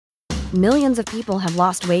Millions of people have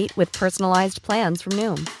lost weight with personalized plans from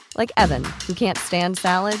Noom. Like Evan, who can't stand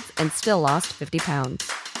salads and still lost 50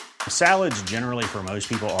 pounds. Salads generally for most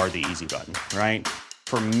people are the easy button, right?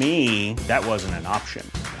 For me, that wasn't an option.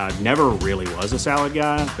 I never really was a salad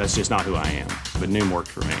guy. That's just not who I am. But Noom worked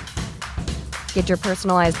for me. Get your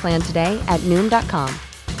personalized plan today at Noom.com.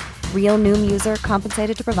 Real Noom user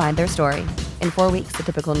compensated to provide their story. In 4 weeks, the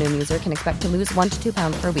typical Noom user can expect to lose 1 to 2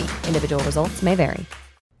 pounds per week. Individual results may vary.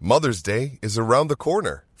 Mother's Day is around the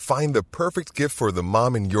corner. Find the perfect gift for the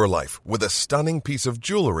mom in your life with a stunning piece of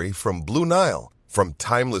jewelry from Blue Nile. From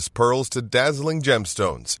timeless pearls to dazzling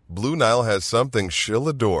gemstones, Blue Nile has something she'll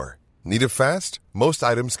adore. Need it fast? Most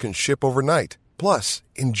items can ship overnight. Plus,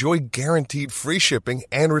 enjoy guaranteed free shipping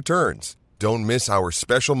and returns. Don't miss our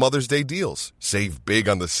special Mother's Day deals. Save big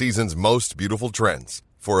on the season's most beautiful trends.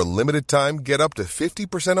 For a limited time, get up to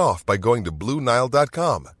 50% off by going to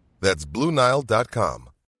BlueNile.com. That's BlueNile.com.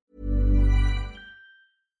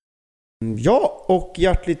 Ja, och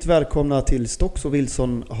hjärtligt välkomna till Stocks och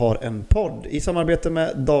Wilson har en podd i samarbete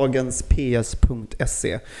med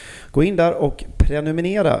dagensps.se. Gå in där och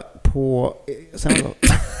prenumerera på...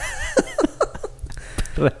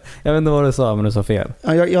 Jag vet inte vad du sa, men du sa fel.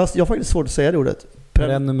 Ja, jag har faktiskt svårt att säga det ordet.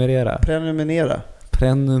 Prenumerera.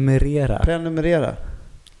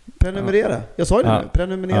 Jag sa ju det nu.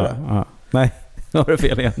 Prenumerera. Ja. Nej, nu har du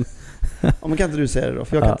fel igen. Ja, men kan inte du säga det då?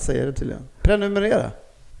 För jag kan inte säga det tydligen. Prenumerera.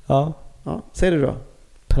 Ja, säg det då.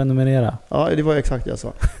 prenumerera. Ja, det var exakt det jag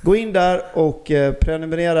sa. Gå in där och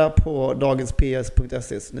prenumerera på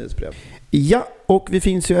dagensps.ses nyhetsbrev. Ja, och vi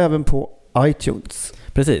finns ju även på iTunes.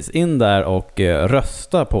 Precis, in där och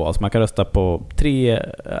rösta på oss. Man kan rösta på 3,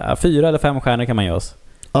 4 eller 5 stjärnor kan man ge oss.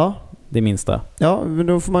 Ja. Det minsta. Ja, men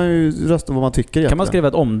då får man ju rösta vad man tycker egentligen. Kan man skriva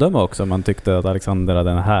ett omdöme också om man tyckte att Alexander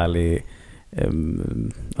hade en härlig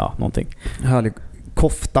någonting. Härlig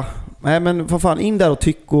kofta. Nej, men vad fan, in där och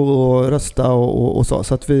tyck och rösta och så.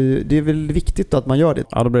 Så att det är väl viktigt att man gör det.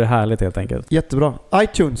 Ja, då blir det härligt helt enkelt. Jättebra.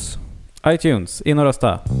 iTunes, in och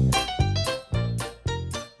rösta.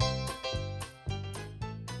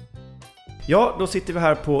 Ja, då sitter vi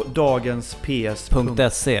här på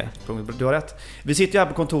dagensps.se. Du har rätt. Vi sitter ju här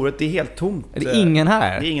på kontoret, det är helt tomt. Det är ingen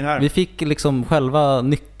här. Vi fick liksom själva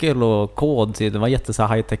nyckel och kod till, det var jätte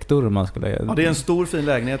high-tech dörr man skulle... Ja, det är en stor fin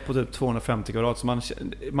lägenhet på typ 250 kvadrat, så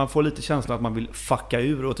man får lite känslan att man vill fucka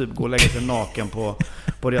ur och typ gå och lägga sig naken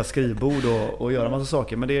på deras skrivbord och göra massa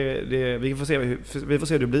saker. Men vi får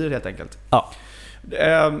se hur det blir helt enkelt. Ja.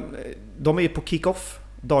 De är på Kickoff.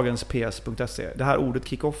 Dagensps.se. Det här ordet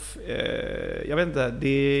kick-off, jag vet inte,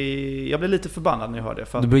 jag blir lite förbannad när jag hör det.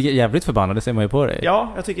 Du blir jävligt förbannad, det ser man ju på dig.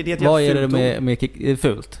 Ja, jag tycker det är ett vad jävligt fult. Vad är det med kick,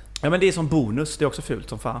 fult? Ja, men det är som bonus, det är också fult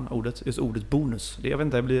som fan, just ordet bonus. Jag vet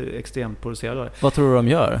inte, jag blir extremt producerad av det. Vad tror du de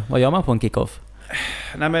gör? Vad gör man på en kick-off?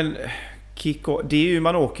 Nej, men det är ju,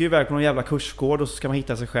 man åker ju iväg på någon jävla kursgård och så ska man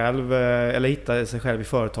hitta sig själv, eller hitta sig själv i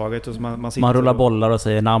företaget och så man rullar bollar och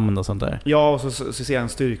säger namn och sånt där. Ja, och så ser en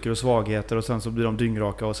styrkor och svagheter och sen så blir de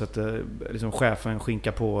dyngraka och sätter liksom chefen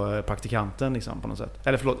skinka på praktikanten liksom, på något sätt.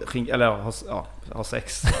 Eller förlåt, ha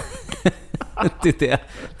sex. det är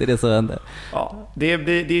det som händer. Ja,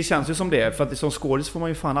 det känns ju som det. För att som skådis får man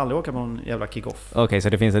ju fan aldrig åka på någon jävla kick-off. Okej, så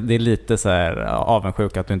det är lite så här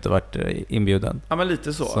avundsjuk att du inte varit inbjuden. Ja, men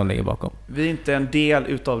lite så. Som ligger bakom. Vi är inte en del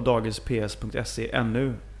utav dagensps.se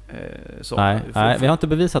ännu. Nej, vi har inte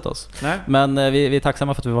bevisat oss. Nej. Men vi är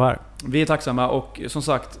tacksamma för att vi var här. Vi är tacksamma, och som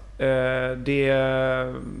sagt, det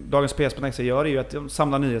dagensps.se gör är ju att de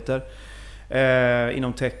samlar nyheter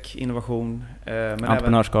inom tech, innovation, men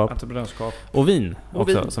entreprenörskap. Även entreprenörskap och vin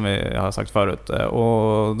också, som vi har sagt förut.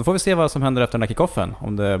 Och då får vi se vad som händer efter den här kickoffen,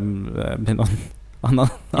 om det blir någon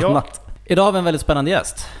annat. Idag har vi en väldigt spännande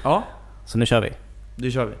gäst. Ja. Så nu kör vi.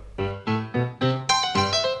 Nu kör vi.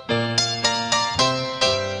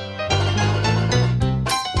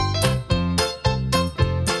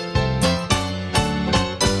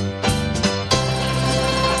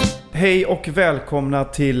 Hej och välkomna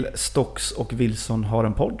till Stocks och Wilson har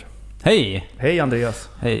en podd. Hej! Hej Andreas.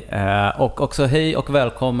 Hej, och också hej och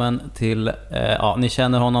välkommen till, ni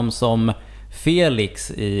känner honom som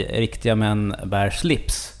Felix i Riktiga män bär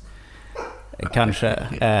slips. Kanske.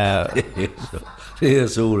 Det är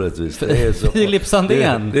så orättvist. Det är så, Filip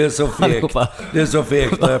Sandén. Det är så fegt. Det är så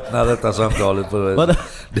fegt att öppna detta samtalet på det.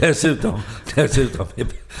 Dessutom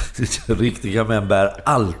riktiga män bär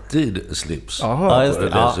alltid slips. Ja, just det.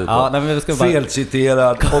 Nej, men vi ska bara...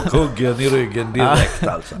 Felciterad och huggen i ryggen direkt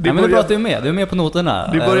alltså. Men det är bra att du är med. Du är med på noterna.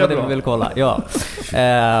 Du börjar det bra. Vi vill kolla. Ja.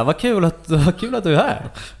 Vad kul att du är här.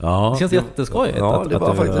 Ja, det känns jätteskojigt. Ja, det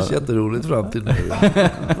var faktiskt jätteroligt fram till nu.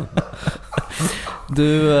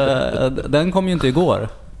 Den kom ju inte igår.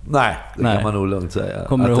 Nej, det kan man nog lugnt säga.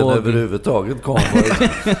 Kommer att du den ihåg? överhuvudtaget kom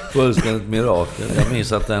var ett fullständigt mirakel. Jag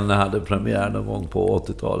minns att den hade premiär någon gång på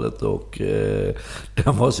 80-talet och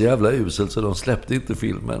den var så jävla usel så de släppte inte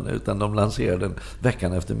filmen utan de lanserade den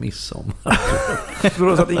veckan efter midsommar.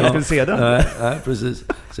 Så att ingen skulle se den? Nej, precis.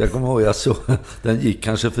 Så jag kommer ihåg, den gick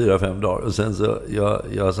kanske 4-5 dagar och sen så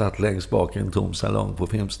jag satt längst bak i en tom salong på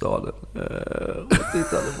Filmstaden och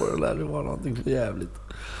tittade på den där. Det var någonting för jävligt.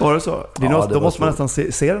 Var det så? Då måste man nästan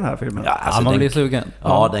se den här filmen. Ja, alltså man blir sugen.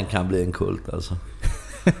 Ja, den kan bli en kult alltså.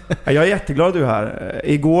 Jag är jätteglad att du är här.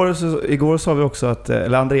 Igår sa vi också att,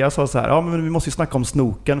 eller Andreas sa så här, ja men vi måste ju snacka om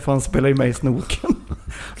Snoken för han spelar ju med i Snoken.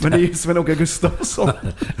 Men det är ju Sven-Åke Gustafsson.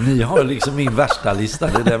 Ni har liksom min värsta lista,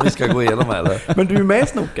 det är den vi ska gå igenom eller? Men du är med i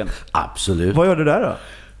Snoken? Absolut. Vad gör du där då?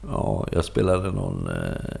 Ja, jag spelade någon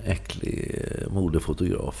äcklig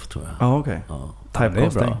modefotograf tror jag. Ah, okay. Ja,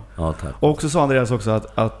 typecasting. Ja, tack. Och så sa Andreas också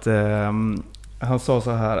att han sa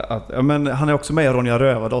så här att ja, men han är också med i Ronja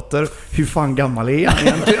Rövardotter. Hur fan gammal är han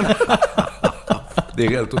egentligen? Det är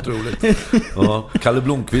helt otroligt. Ja, Kalle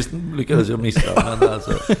Blomqvist lyckades jag missa, men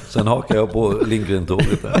alltså, sen hakade jag på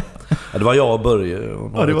Lindgren-tåget där. Ja, det var jag och Börje.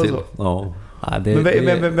 Ja, det var till. så. Ja. Ja,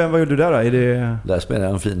 Men vad gjorde du där då? Är det... Där spelade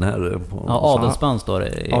jag en fin herre. Ja, adelsman står det.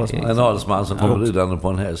 En adelsman som kommer ridande på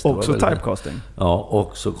en häst. Också typecasting. Ja,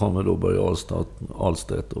 och så kommer då Börje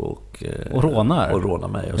Ahlstedt och rånar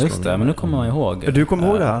mig. Just det, men nu kommer man ihåg. Du kommer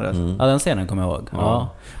ihåg det här? Mm. Ja, den scenen kommer jag ihåg. Ja.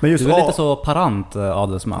 Men just du är lite så parant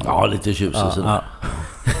adelsman. Ja, lite tjusig sådär. Ja.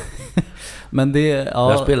 Men det,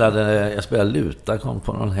 ja. Jag spelade luta, kom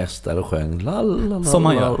på någon häst där och sjöng lalala, som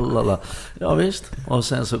man gör. Lalala. Ja visst. Och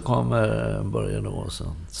sen så kommer Börje då och så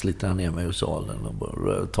sliter han ner mig ur salen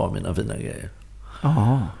och tar mina fina grejer.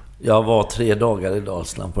 Aha. Jag var 3 dagar i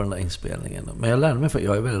Dalsland på den där inspelningen. Men jag lärde mig,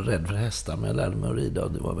 jag är väldigt rädd för hästar, men jag lärde mig att rida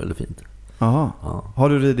och det var väldigt fint. Aha. Ja. Har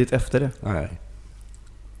du ridit efter det? Nej.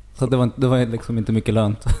 Så det var liksom inte mycket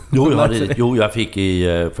lönt. Jo, jag fick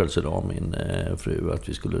i födelsedag av min fru att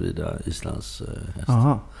vi skulle rida Islands häst.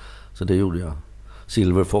 Aha. Så det gjorde jag.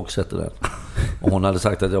 Silver Fox hette den. Och hon hade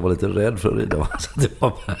sagt att jag var lite rädd för att rida. Så det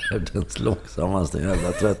var världens långsammaste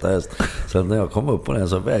jävla trötta häst. Så när jag kom upp på den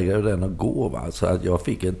så vägrade den att gå. Va? Så att jag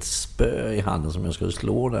fick ett spö i handen som jag skulle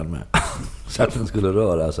slå den med. Så att den skulle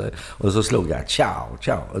röra sig. Och så slog jag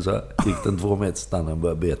ciao. Och så gick den 2 meter stannade och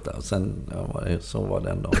började beta. Och sen, så var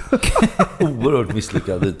den då. Oerhört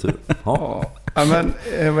misslyckad ridtur. Ja. Ja, men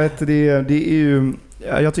det är ju...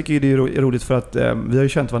 Jag tycker det är roligt för att vi har ju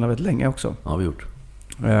känt varandra väldigt länge också. Ja, vi har gjort.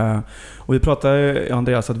 Och vi pratade,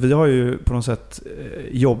 Andreas, att vi har ju på något sätt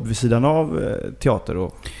jobb vid sidan av teater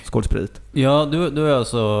och skådesprit. Ja, du har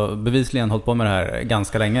alltså bevisligen hållit på med det här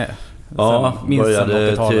ganska länge. Ja,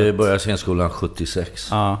 började scenskolan 76.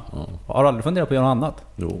 Ja. Har du aldrig funderat på att göra något annat?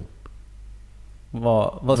 Jo.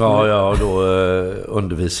 Vad skulle jag har då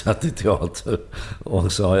undervisat i teater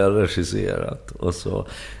och så har jag regisserat och så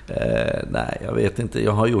nej, jag vet inte,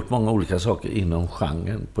 jag har gjort många olika saker inom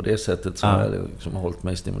genren på det sättet så har jag liksom hållit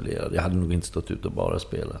mig stimulerad. Jag hade nog inte stått ut och bara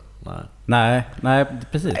spela. Nej,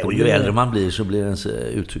 precis. Och ju äldre man blir så blir ens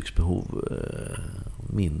uttrycksbehov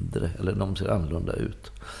mindre, eller de ser annorlunda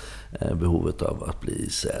ut. Behovet av att bli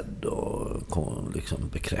sedd och liksom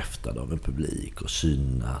bekräftad av en publik och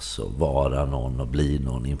synas och vara någon och bli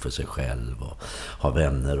någon inför sig själv och ha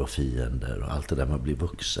vänner och fiender och allt det där med att bli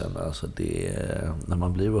vuxen. Alltså när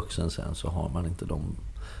man blir vuxen sen så har man inte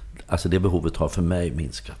alltså det behovet har för mig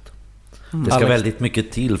minskat. Det ska väldigt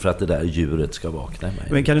mycket till för att det där djuret ska vakna i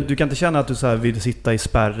mig. Men du kan inte känna att du så här vill sitta i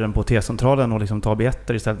spärren på T-centralen och liksom ta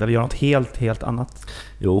biljetter istället eller göra något helt annat?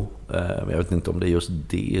 Jo, men jag vet inte om det är just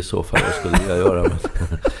det i så fall jag skulle vilja göra.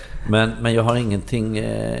 Men jag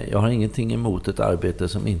har ingenting emot ett arbete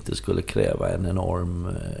som inte skulle kräva en enorm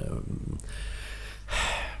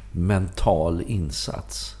mental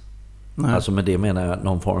insats. Nej. Alltså med det menar jag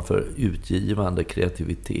någon form för utgivande,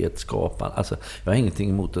 kreativitet, skapande. Alltså, jag har ingenting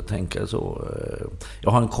emot att tänka så.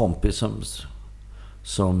 Jag har en kompis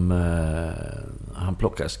som han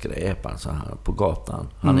plockar skräp alltså, på gatan.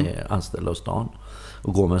 Han är anställd hos stan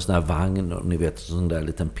och går med en sån här vagn och ni vet sån där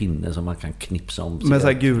liten pinne som man kan knipsa om. Med så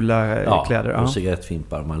här gula kläder. Och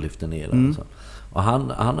cigarettfimpar man lyfter ner. Och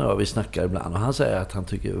han och jag, vi snackar ibland och han säger att han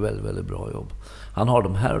tycker det är väldigt, väldigt bra jobb. Han har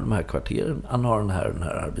de här kvarteren, han har den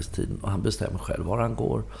här arbetstiden och han bestämmer själv var han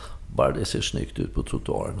går. Bara det ser snyggt ut på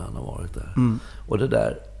trottoaren när han har varit där. Och det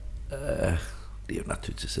där, det är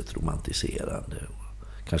naturligtvis ett romantiserande.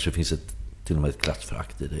 Kanske finns till och med ett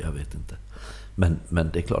klassförakt i det, jag vet inte. Men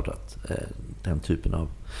det är klart att den typen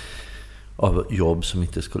av jobb som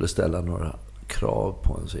inte skulle ställa några krav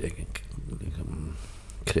på ens egen liksom,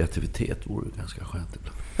 kreativitet vore ganska skönt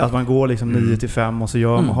ibland. Att man går liksom 9-5 och så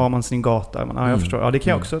har man sin gata. Jag förstår. Ja, det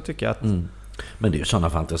kan jag också tycka att... Men det är ju sådana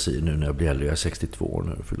fantasier nu när jag blir äldre. Jag är 62 år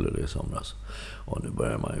nu, fyller det i somras. Och nu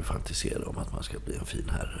börjar man ju fantisera om att man ska bli en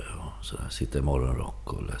fin herre och sådär. Sitta i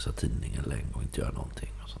morgonrock och läsa tidningen länge och inte göra någonting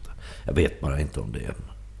och sånt där. Jag vet bara inte om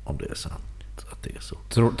det är sant att det är så.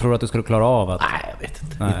 Tror du att du skulle klara av att... Nej, jag vet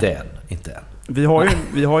inte. Inte än.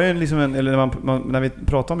 Vi har ju liksom eller när vi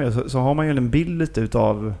pratar om det så har man ju en bild lite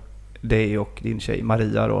utav dig och din tjej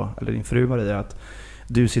Maria då, eller din fru Maria, att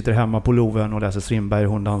du sitter hemma på Loven och läser Strindberg,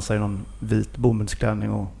 hon dansar i någon vit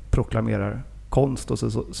bomullsklänning och proklamerar konst och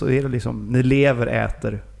så är det liksom, ni lever,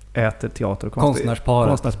 äter teater och konst.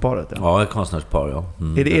 Konstnärsparet. Ja, konstnärspar, ja.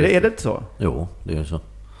 Är det inte så? Jo, det är ju så.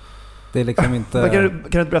 Det är liksom inte... Kan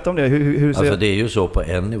du inte berätta om det? Hur alltså det är ju så på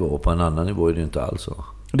en nivå, på en annan nivå är det ju inte alls så.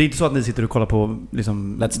 Det är inte så att ni sitter och kollar på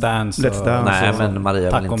liksom Let's Dance. Nej, men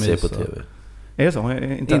Maria vill inte se på TV. Är det så?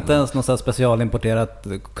 Inte ens något så specialimporterat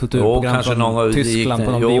kulturprogram kanske från Tyskland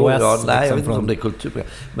på någon VHS. Nej, jag vet inte om det är kulturprogram.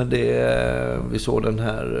 Men vi såg den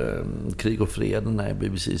här Krig och fred, den här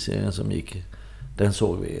BBC-serien som gick. Den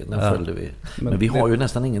såg vi, den följde vi. Men vi har ju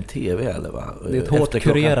nästan ingen TV eller va? Det är ett hårt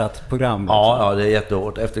kurerat program. Ja, det är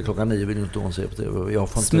jättehårt. Efter klockan 9 vill ju inte hon se på TV.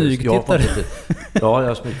 Smygtittar. Ja,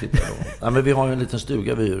 jag smygtittar då. Ja, men vi har ju en liten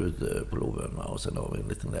stuga vi hyr ute på Loven, och sen har vi en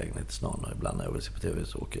liten lägenhet i stan, och ibland när jag vill se på TV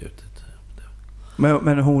så åker jag ut.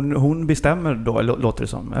 Men hon bestämmer då, låter det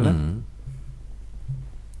som, eller?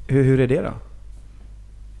 Hur är det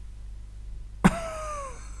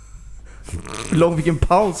då? Vilken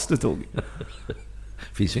paus du tog.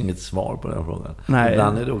 Det finns ju inget svar på den frågan. Nej.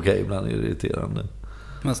 Ibland är det okej, ibland är det irriterande.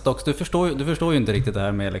 Men Stocks, du förstår ju inte riktigt det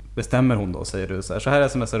här med, bestämmer hon då, säger du så här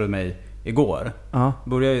smsade du mig igår.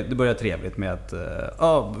 Det börjar trevligt med att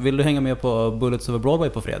vill du hänga med på Bullets over Broadway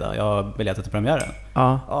på fredag? Jag har biljetter till premiären.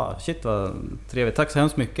 Shit vad trevligt, tack så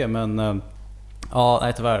hemskt mycket. Men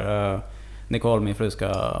nej tyvärr, Nicole, min fru,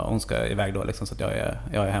 hon ska iväg då liksom, så att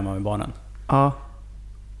jag är hemma med barnen.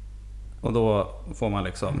 Och då får man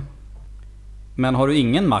liksom, men har du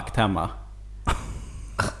ingen makt hemma?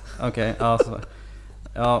 Okej, alltså.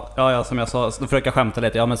 Ja, som jag sa, då försöker jag skämta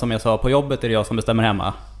lite. Ja, men som jag sa, på jobbet är det jag som bestämmer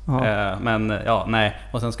hemma. Men nej.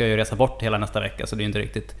 Och sen ska jag ju resa bort hela nästa vecka, så det är ju inte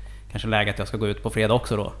riktigt kanske läge att jag ska gå ut på fredag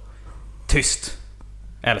också då. Tyst.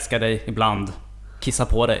 Älskar dig ibland. Kissa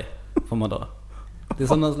på dig, får man då. Det är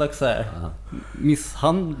som någon slags vad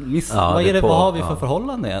har vi för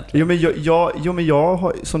förhållande egentligen? Men jag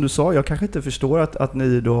har, som du sa, jag kanske inte förstår att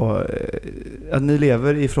ni då att ni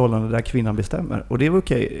lever i förhållande där kvinnan bestämmer. Och det är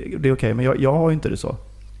okej, men jag har ju inte det så.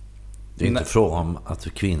 Det är inte fråga om att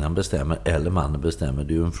kvinnan bestämmer eller mannen bestämmer.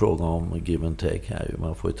 Det är ju en fråga om give and take här.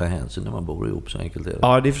 Man får ju ta hänsyn när man bor ihop, så enkelt är det.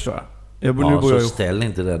 Ja, det förstår jag. Så ställ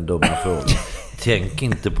inte den dumma frågan. Tänk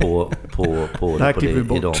inte på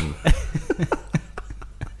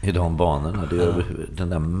i de banorna. Det är den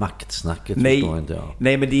där maktsnacket.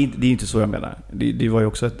 Nej, men det är inte så jag menar. Det var ju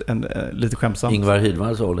också lite skämsamt. Ingvar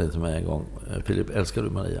Hidvall sa det till mig en gång. Filip, älskar du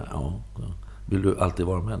Maria? Ja. Vill du alltid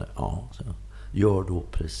vara med henne? Ja. Så. Gör då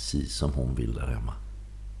precis som hon vill där hemma.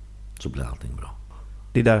 Så blir allting bra.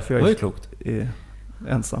 Det är därför jag är klokt.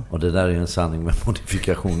 Ensam. Och det där är en sanning med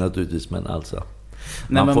modifikation naturligtvis, men alltså...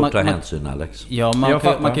 Man får ta hänsyn, Alex. Ja,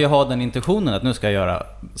 man kan ju ha den intentionen att nu ska jag göra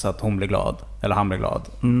så att hon blir glad, eller han blir glad.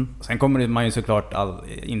 Sen kommer man ju såklart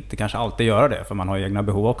inte kanske alltid göra det, för man har ju egna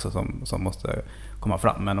behov också som måste komma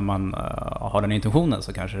fram. Men om man har den intentionen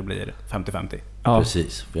så kanske det blir 50-50. Ja.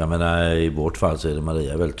 Precis, jag menar i vårt fall så är det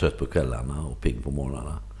Maria väldigt trött på kvällarna och pigg på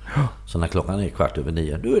morgnarna. Så när klockan är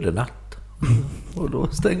 8:15, då är det natt. Och då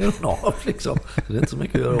stänger hon av liksom. Det är inte så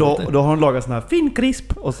mycket att göra åt det. Då har hon lagat sån här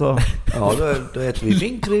finkrisp och så... Ja, då äter vi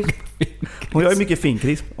finkrisp. Hon gör ju mycket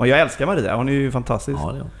finkrisp. Och jag älskar Maria, hon är ju fantastisk.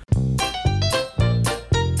 Ja, det.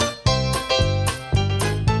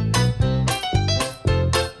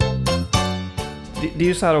 Det är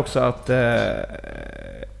ju så här också att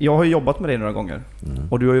jag har jobbat med dig några gånger.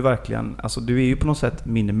 Och du har ju verkligen, alltså du är ju på något sätt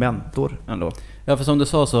min mentor ändå. Ja, för som du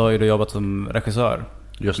sa så har ju du jobbat som regissör.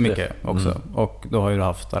 Just mycket också. Och då har ju du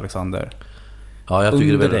haft Alexander. Ja, jag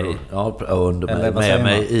tycker under det är dig. Ja, under mig, med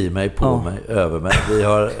mig, i mig, på mig, över mig. Vi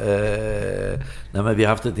har vi har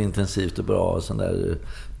haft ett intensivt och bra sån där,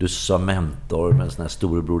 du sa mentor med sån här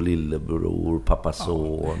storebror, lillebror, pappa,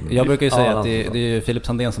 son. Jag brukar ju säga att det är Filip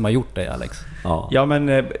Sandén som har gjort dig, Alex. Ja,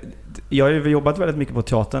 men jag har ju jobbat väldigt mycket på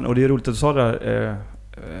teatern, och det är roligt att du sa det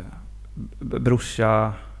där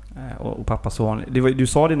brorsa, och pappas son. Du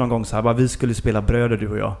sa det någon gång så här, bara, vi skulle spela bröder du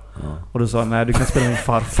och jag. Ja. Och du sa, nej du kan spela min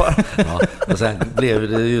farfar. Ja. Och sen blev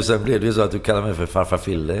det ju så att du kallar mig för farfar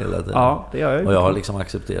Fille hela tiden. Ja, det gör jag. Och jag har liksom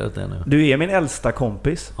accepterat det nu. Du är min äldsta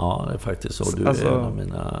kompis. Ja, det är faktiskt så. Du är en av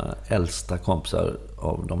mina äldsta kompisar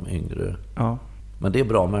av de yngre. Ja. Men det är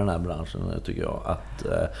bra med den här branschen, tycker jag, att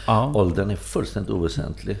åldern är fullständigt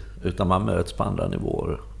oväsentlig. Utan man möts på andra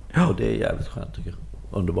nivåer. Ja. Och det är jävligt skönt, tycker jag.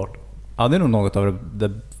 Underbart. Ja, det är nog något av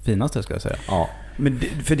det finaste, ska jag säga. Ja. Men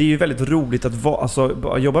för det är ju väldigt roligt att vara,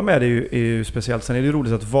 alltså, jobba med det är ju speciellt. Sen är det ju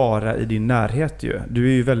roligt att vara i din närhet ju. Du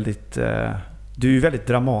är ju väldigt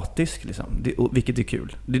dramatisk liksom. Vilket är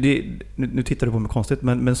kul. Nu tittar du på mig konstigt,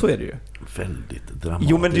 men så är det ju. Väldigt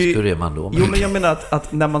dramatisk. Hur är man då? Jo, men jag menar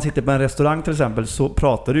att när man sitter på en restaurang till exempel, så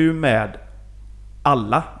pratar du med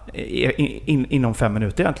alla inom 5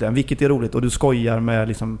 minuter egentligen. Vilket är roligt. Och du skojar med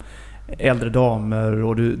liksom äldre damer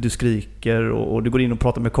och du skriker och du går in och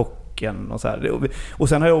pratar med kocken och så här. Och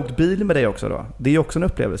sen har jag åkt bil med dig också då. Det är också en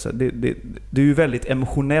upplevelse. Du är ju väldigt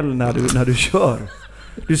emotionell när du kör.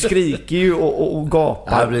 Du skriker ju och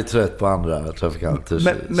gapar. Jag blir trött på andra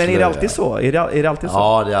trafikanter. Men är det alltid så? Är det alltid så?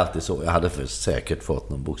 Ja, det är alltid så. Jag hade säkert fått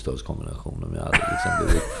någon bokstavskombination om jag hade liksom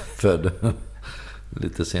blivit född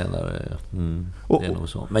lite senare. Det är nog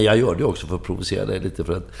så. Men jag gör det också för att provocera dig lite,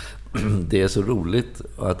 för att det är så roligt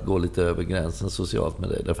att gå lite över gränsen socialt med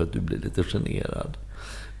dig, därför att du blir lite generad.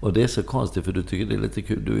 Och det är så konstigt, för du tycker det är lite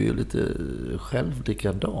kul. Du är ju lite själv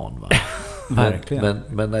likadan, va? Verkligen.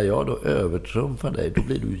 Men när jag då övertrumfar dig, då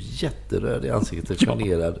blir du jätteröd i ansiktet,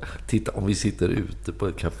 generad. Titta, om vi sitter ute på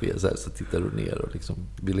ett café så här, så tittar du ner och liksom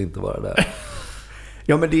vill inte vara där.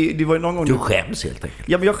 Ja, men det var ju någon gång... Du skäms helt enkelt.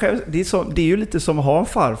 Ja, men jag skäms. Det är ju lite som att ha en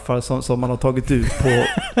farfar som man har tagit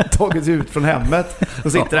ut från hemmet.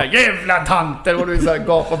 Och sitter där, jävla tanter, och du är så här,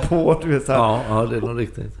 gapar på. Och du är så här, ja, det är nog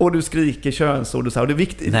riktigt. Och du skriker könsord och så här. Och det är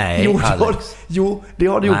viktigt. Nej, Alex. Det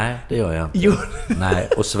har du gjort. Nej, det gör jag inte. Nej,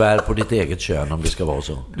 och svär på ditt eget kön om det ska vara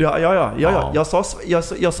så. Ja.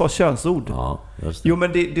 Jag sa könsord. Ja, just det. Jo,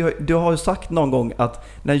 men du har ju sagt någon gång att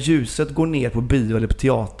när ljuset går ner på bio eller på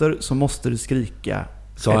teater så måste du skrika.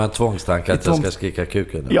 Så har jag en tvångstanke att jag ska skrika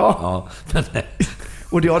kuken. Ja.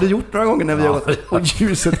 Och det har du gjort några gånger när vi har och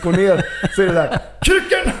ljuset går ner, så är det där,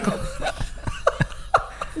 kuken!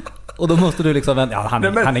 Och då måste du liksom vänta. Ja, han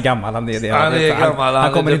är gammal. Han är gammal.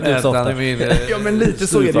 Han kommer inte ut så ofta. Ja, men lite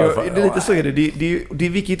så är det ju. Det är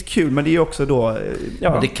vilket kul, men det är också då...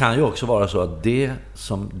 Ja. Men det kan ju också vara så att det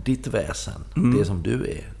som ditt väsen, det som du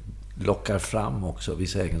är, lockar fram också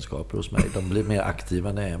vissa egenskaper hos mig. De blir mer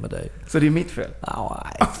aktiva när jag är med dig. Så det är mitt fel? Ja,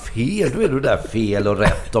 nej, fel. Då är du där fel och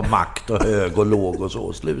rätt och makt och hög och låg och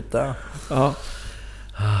så. Sluta. Ja.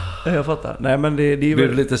 Jag fattar. Nej, men det är blir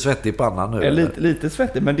du lite svettig i pannan nu? Lite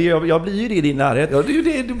svettig, men jag blir ju det i din närhet. Ja, det är ju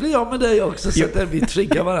det. Du blir jag med dig också. Så att vi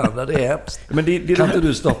triggar varandra. Det är hemskt. Men kan inte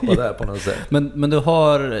du stoppa det här på något sätt? Men du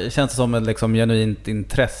har, känns det som ett liksom genuint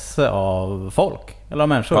intresse av folk? Eller av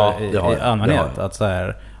människor i allmänhet? Att så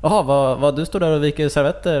här... Jaha, vad du står där och viker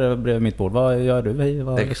servetter bredvid mitt bord. Vad gör du?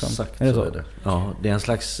 Exakt, är det så är det. Ja, det är en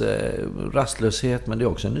slags rastlöshet, men det är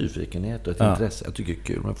också en nyfikenhet och ett intresse. Jag tycker det är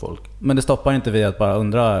kul med folk. Men det stoppar inte vid att bara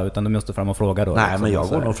undra, utan du måste fram och fråga då? Nej, liksom, men jag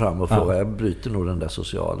går nog fram och frågar. Jag bryter nog den där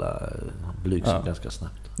sociala blygsel ganska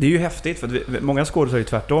snabbt. Det är ju häftigt, för att många skådespelare är ju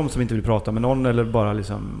tvärtom, som inte vill prata med någon eller bara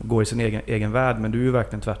liksom går i sin egen värld. Men du är ju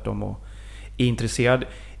verkligen tvärtom och är intresserad.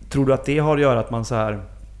 Tror du att det har att göra att man så här...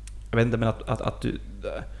 Jag vet inte, men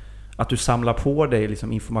att du samlar på dig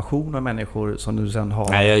liksom information om människor som du sen har...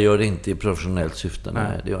 Nej, jag gör det inte i professionellt syfte.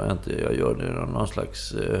 Nej, det gör jag inte. Jag gör det någon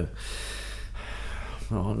slags...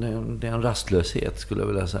 det är en rastlöshet, skulle jag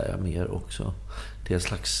vilja säga, mer också. Det är ett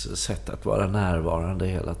slags sätt att vara närvarande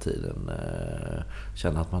hela tiden.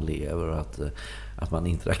 Känna att man lever och att man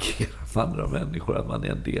interagerar med andra människor. Att man är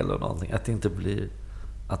en del av någonting. Att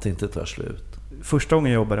det inte tar slut. Första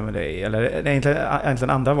gången jag jobbade med dig, eller egentligen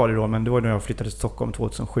andra var det då, men det var när jag flyttade till Stockholm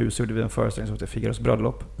 2007, så gjorde vi en föreställning som heter Figaros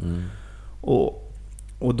bröllop.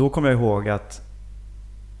 Och då kom jag ihåg att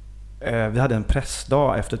vi hade en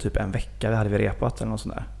pressdag efter typ en vecka. Vi hade repat eller något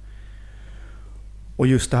sånt där. Och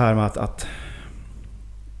just det här med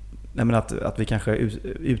att vi kanske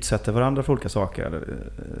utsätter varandra för olika saker, eller,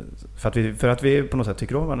 för att vi på något sätt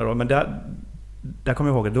tycker om varandra då. Men där kommer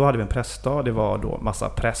jag ihåg att då hade vi en pressdag. Det var då massa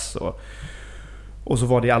press och så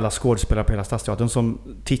var det alla skådespelare på hela Stadsteatern som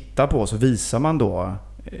tittar på oss, och visar man då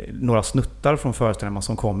några snuttar från föreställningar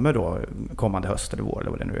som kommer då kommande höst eller vår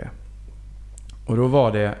eller vad det nu är. Och då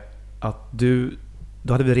var det att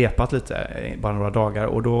då hade vi repat lite, bara några dagar,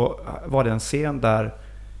 och då var det en scen där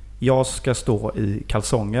jag ska stå i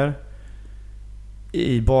kalsonger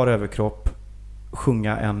i bar överkropp,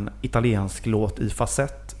 sjunga en italiensk låt i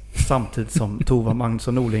falsett samtidigt som Tova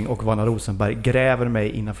Magnusson Norling och Vanna Rosenberg gräver mig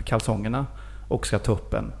innanför kalsongerna och ska ta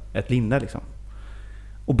upp ett linne liksom.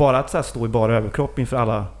 Och bara att så här stå i bara överkropp inför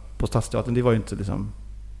alla på Stadsteatern, det var ju inte liksom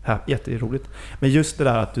jätteroligt. Men just det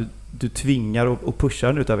där att du tvingar och pushar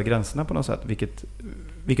den ut över gränserna på något sätt,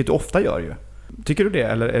 vilket du ofta gör ju. Tycker du det?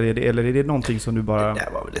 Eller är det någonting som du bara... Det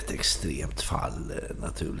var väl ett extremt fall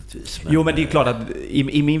naturligtvis. Men... Jo, men det är klart att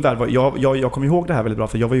i min värld jag kommer ihåg det här väldigt bra,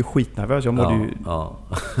 för jag var ju skitnervös. Jag mådde ju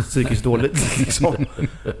psykiskt dåligt liksom.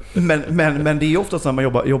 Men det är ju ofta så när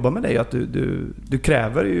man jobbar med dig att du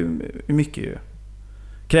kräver ju mycket ju.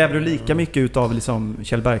 Kräver du lika mycket utav liksom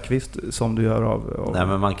Kjell Bergqvist som du gör av... Nej,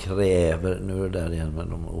 men man kräver... Nu är det där igen med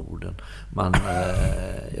de orden.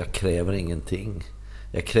 Jag kräver ingenting.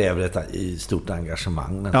 Jag kräver ett stort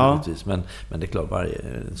engagemang naturligtvis. Ja. Men det är klart,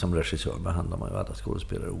 som regissör behandlar man ju alla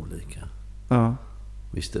skådespelare olika. Ja.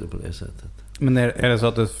 Visst är det på det sättet. Men är det så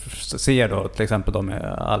att du ser då till exempel då med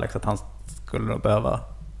Alex att han skulle behöva...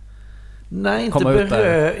 Nej,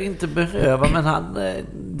 inte behöva, men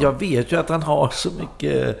jag vet ju att han har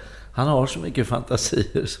så mycket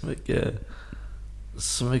fantasier,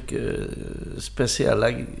 så mycket speciella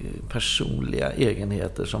personliga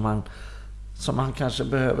egenheter som han kanske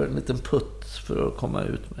behöver en liten putt för att komma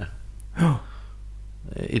ut med. Ja.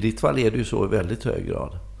 I ditt fall är det ju så i väldigt hög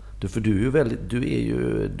grad. För du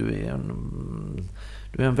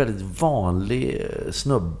är en väldigt vanlig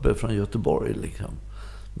snubbe från Göteborg liksom.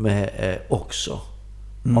 Med också.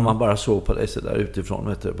 Om man bara såg på det så där utifrån,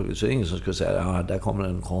 vet du, så är det ingen som skulle säga där kommer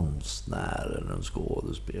en konstnär eller en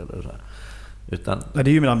skådespelare så här. Utan det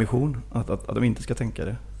är ju min ambition att de inte ska tänka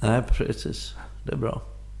det. Nej, precis. Det är bra.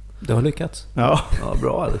 Du har lyckats. Ja,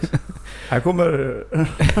 bra Alex. Här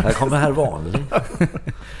kommer herr Vanlig.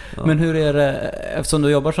 Ja. Men hur är det, eftersom du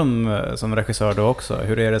jobbar som regissör då också,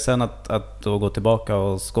 hur är det sen att då gå tillbaka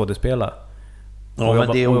och skådespela? Ja,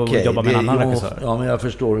 men det är okej. Jobba med en annan regissör. Ja, men jag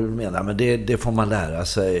förstår hur du menar. Men det får man lära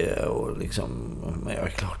sig. Och liksom, men jag är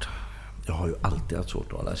klart, jag har ju alltid haft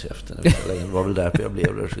svårt att hålla käften. Det var väl därför jag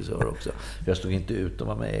blev regissör också. Jag stod inte ut och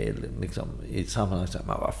var med liksom, i ett sammanhang.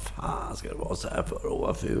 Men vad fan ska det vara så här för? Och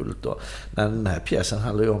vad fult. Och när den här pjäsen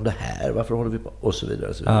handlar ju om det här. Varför håller vi på? Och så vidare.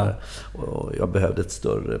 Och så vidare. Ja. Och jag behövde ett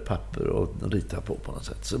större papper att rita på något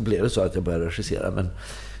sätt. Så blev det så att jag började regissera.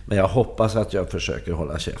 Men jag hoppas att jag försöker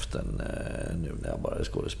hålla käften nu när jag bara är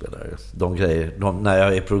skådespelare. När jag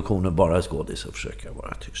är i produktionen bara är skådis så försöker jag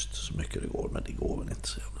vara tyst så mycket det går. Men det går väl inte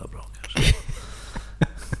så jävla bra kanske.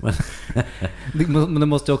 Men det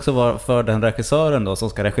måste ju också vara för den regissören då som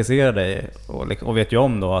ska regissera dig och vet ju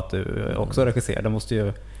om då att du också regisserar. Det måste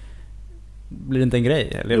ju... Blir det inte en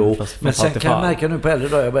grej? Eller jo, men sen kan jag märka nu på äldre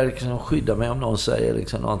dag, jag börjar liksom skydda mig om någon säger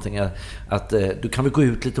liksom någonting att du kan väl gå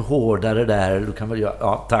ut lite hårdare där, du kan väl göra,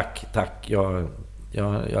 ja tack,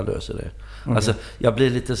 jag löser det. Mm. Alltså, jag blir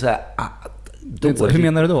lite så här dålig. Hur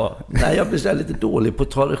menar du då? Nej, jag blir så här lite dålig på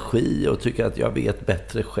att ta regi och tycker att jag vet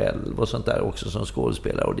bättre själv och sånt där också som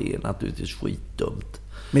skådespelare, och det är naturligtvis skitdumt.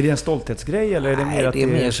 Men är det en stolthetsgrej eller är det mer att det är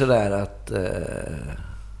mer så där att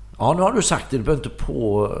ja, nu har du sagt det, du behöver inte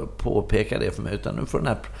påpeka det för mig, utan nu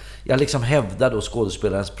får jag liksom hävdar då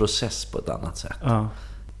skådespelarens process på ett annat sätt. Ja.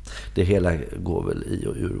 Det hela går väl i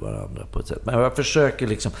och ur varandra på ett sätt. Men jag försöker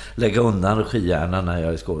liksom lägga undan regihjärnan när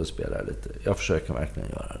jag är skådespelare lite. Jag försöker verkligen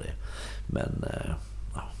göra det. Men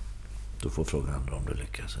ja, du får fråga andra om du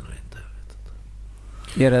lyckas eller inte. Jag vet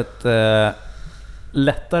inte. Är det ett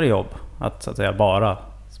lättare jobb att, så att säga, bara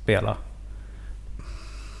spela?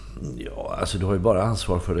 Ja, alltså du har ju bara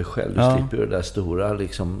ansvar för dig själv. Du slipper ju det där stora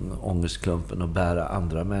liksom, ångestklumpen och bära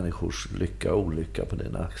andra människors lycka och olycka på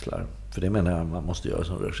dina axlar. För det menar jag man måste göra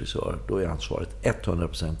som regissör. Då är ansvaret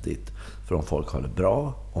 100% ditt. För om folk har det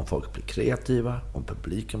bra, om folk blir kreativa, om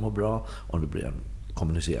publiken mår bra, om det blir en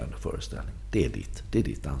kommunicerande föreställning. Det är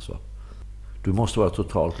ditt ansvar. Du måste vara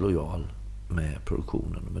totalt lojal med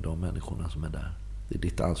produktionen och med de människorna som är där. Det är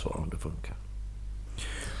ditt ansvar om det funkar.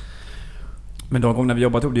 Men de gånger vi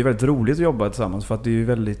jobbat ihop, det är väldigt roligt att jobba tillsammans, för att det är ju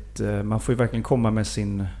väldigt, man får ju verkligen komma med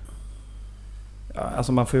sin,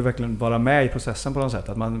 alltså man får ju verkligen vara med i processen på något sätt.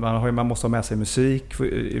 Att man måste ha med sig musik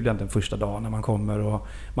ibland den första dagen när man kommer, och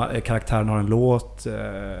karaktären har en låt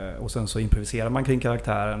och sen så improviserar man kring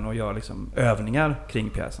karaktären och gör liksom övningar kring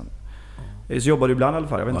pjäsen. Så jobbar du ibland i alla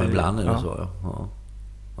fall? Jag vet inte. Ibland är det så, ja.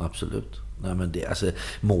 Absolut. Nej, men alltså,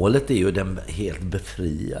 målet är ju den helt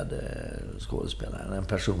befriade skådespelaren. En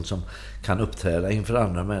person som kan uppträda inför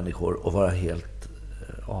andra människor och vara helt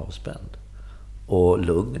avspänd. Och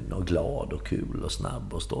lugn och glad och kul och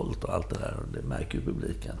snabb och stolt och allt det där. Och det märker ju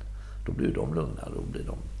publiken. Då blir de lugna.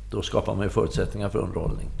 Då skapar man ju förutsättningar för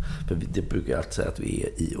underhållning. För det brukar jag alltid säga att vi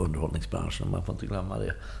är i underhållningsbranschen. Man får inte glömma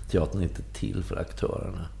det. Teatern är inte till för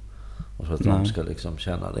aktörerna. för att de ska liksom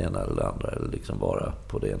känna det ena eller det andra eller liksom vara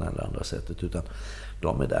på det ena eller andra sättet, utan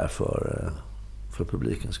de är där för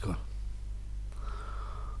publikens skull.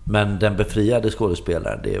 Men den befriade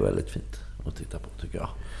skådespelaren, det är väldigt fint att titta på, tycker jag.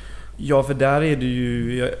 Ja, för där är det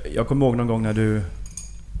ju... Jag kommer ihåg någon gång när du...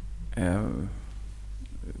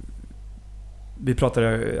 vi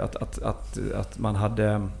pratade att man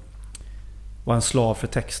var en slav för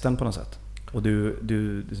texten på något sätt. Och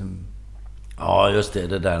du liksom... Ja, just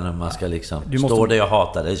det där när man ska liksom... Står det jag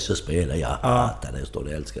hatar dig så spelar jag hatar dig. Står det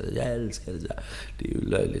jag älskar dig. Det är ju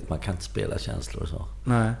löjligt, man kan inte spela känslor och så.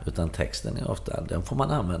 Nej. Utan texten är ofta, den får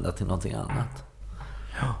man använda till någonting annat.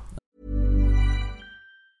 Ja.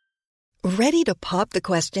 Ready to pop the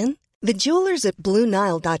question? The jewelers at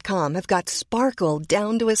BlueNile.com have got sparkle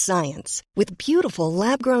down to a science with beautiful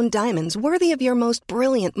lab-grown diamonds worthy of your most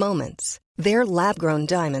brilliant moments. Their lab-grown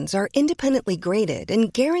diamonds are independently graded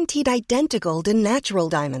and guaranteed identical to natural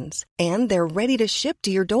diamonds, and they're ready to ship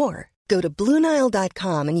to your door. Go to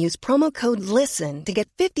BlueNile.com and use promo code LISTEN to get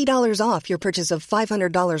 $50 off your purchase of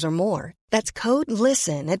 $500 or more. That's code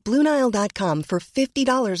LISTEN at BlueNile.com for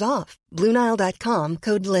 $50 off. BlueNile.com,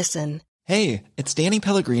 code LISTEN. Hey, it's Danny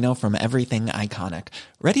Pellegrino from Everything Iconic.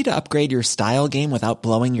 Ready to upgrade your style game without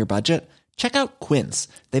blowing your budget? Check out Quince.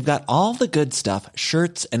 They've got all the good stuff,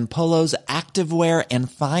 shirts and polos, activewear, and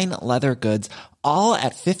fine leather goods, all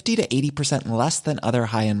at 50 to 80% less than other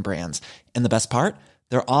high-end brands. And the best part?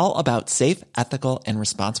 They're all about safe, ethical, and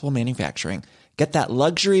responsible manufacturing. Get that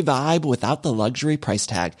luxury vibe without the luxury price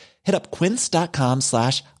tag. Hit up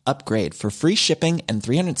quince.com/upgrade for free shipping and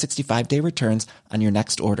 365-day returns on your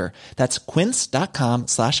next order. That's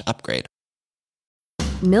quince.com/upgrade.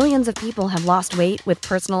 Millions of people have lost weight with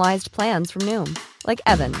personalized plans from Noom. Like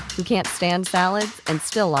Evan, who can't stand salads and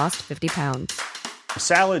still lost 50 pounds.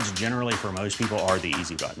 Salads generally for most people are the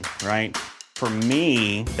easy button, right? For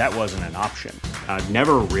me, that wasn't an option. I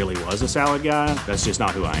never really was a salad guy. That's just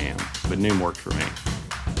not who I am. But Noom worked for me.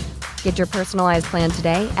 Get your personalized plan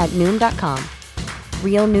today at Noom.com.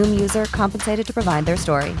 Real Noom user compensated to provide their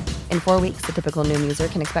story. In 4 weeks, the typical Noom user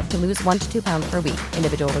can expect to lose 1 to 2 pounds per week.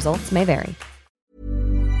 Individual results may vary.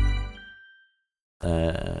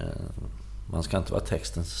 Man ska inte vara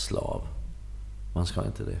textens slav. Man ska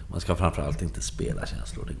inte det. Man ska framförallt inte spela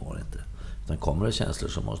känslor, det går inte. Utan kommer det känslor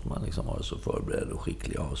så måste man liksom vara så förberedd och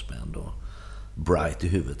skicklig och avspänd och bright i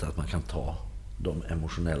huvudet att man kan ta de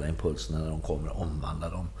emotionella impulserna när de kommer, omvandla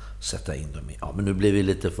dem, sätta in dem i... Ja, men nu blir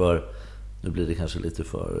det kanske lite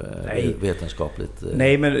för vetenskapligt.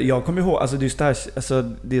 Nej, men jag kommer ihåg, alltså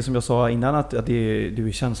det som jag sa innan, att du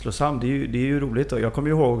är känslosam, det är ju roligt. Och jag kommer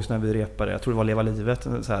ihåg när vi repade, jag tror det var Leva livet,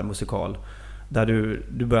 en så här musikal, där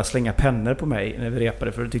du började slänga pennor på mig när vi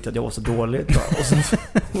repade för du tyckte att jag var så dålig.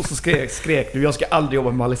 Och så skrek du, jag ska aldrig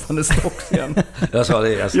jobba med Alexander Stocks igen. Jag sa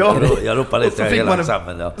det, jag ropade lite hela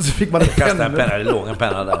ensemblen. Så fick man kasta en penna, det låg en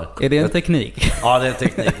penna där. Är det en teknik? Ja, det är en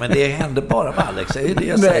teknik, men det händer bara med Alex. Det är det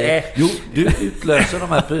jag säger. Jo, du utlöser de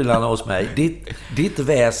här prylarna hos mig. Ditt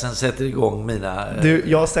väsen sätter igång mina...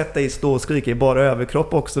 Jag har sett dig stå och skrika i bara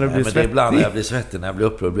överkropp också när du blir svettig. Ibland när jag blir svettig, när jag blir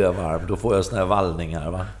upprörd, blir jag varm. Då får jag såna här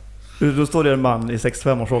vallningar, va? Då står det en man i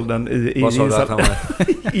 65-årsåldern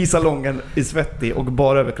i salongen i svettig och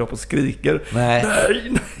bara överkropp och skriker. Nej,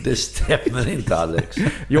 det stämmer inte, Alex.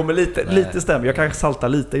 Jo, men lite stämmer. Jag kanske saltar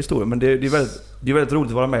lite i historien, men det är väldigt roligt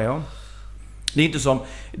att vara med om. Det är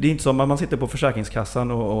inte som att man sitter på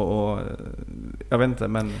Försäkringskassan och jag vet inte,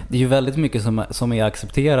 men... Det är ju väldigt mycket som är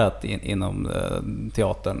accepterat inom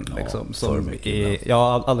teatern. Liksom,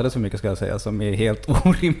 alldeles för mycket ska jag säga, som är helt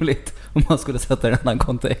orimligt om man skulle sätta det i en annan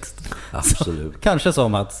kontext. Absolut. Så, kanske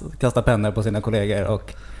som att kasta pennor på sina kollegor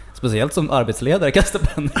och speciellt som arbetsledare kasta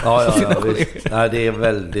pennor på sina kollegor. Nej, det är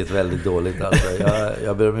väldigt, väldigt dåligt. Alltså.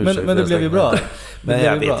 Jag ber om ursäkt. Men det blev ju bra. Men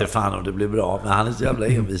jag vet inte fan om det blir bra. Men han är så jävla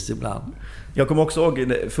envis ibland. Jag kommer också ihåg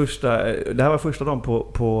det här var första dagen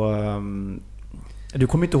på du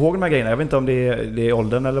kommer inte ihåg de här grejerna. Jag vet inte om det är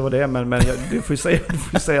åldern eller vad det är, men du får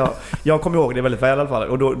säga jag kommer ihåg det väldigt väl i alla fall.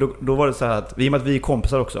 Och då var det så här att i och med att vi är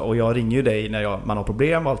kompisar också och jag ringer ju dig när man har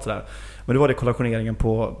problem och allt sådär. Men då var det kollationeringen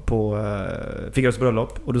på Figaros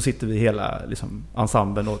bröllop och då sitter vi hela liksom,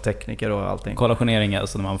 ensemblen och tekniker och allting. Kollationering är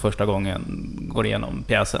alltså när man första gången går igenom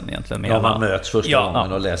pjäsen egentligen. Med man möts första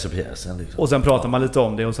gången och läser pjäsen. Liksom. Och sen pratar man lite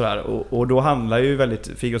om det och sådär. Och då handlar ju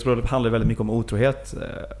Figaros bröllop handlar väldigt mycket om otrohet.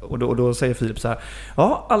 Och då säger Filip så här: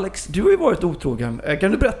 ja, Alex, du har ju varit otrogen.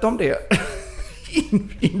 Kan du berätta om det?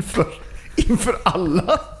 inför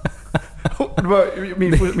alla. Det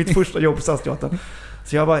var mitt första jobb på Stadsteatern.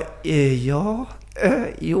 Så jag bara,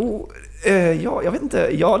 jo, Ja, jag vet inte.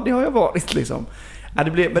 Ja, det har jag varit liksom. Ja,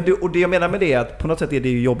 och det jag menar med det är att på något sätt är det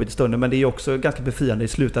ju jobbigt i stunden, men det är ju också ganska befriande i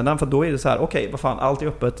slutändan, för då är det så här, okej, vad fan, allt är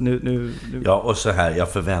öppet nu. Ja, och så här, jag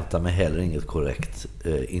förväntar mig heller inget korrekt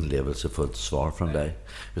inlevelsefullt svar från dig,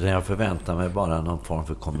 utan jag förväntar mig bara någon form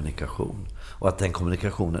för kommunikation, och att den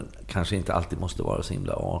kommunikationen kanske inte alltid måste vara så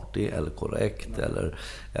himla artig eller korrekt eller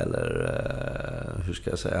hur ska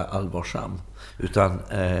jag säga, allvarsam, utan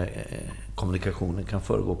kommunikationen kan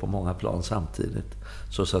föregå på många plan samtidigt,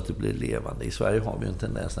 så att det blir levande. I Sverige har vi ju en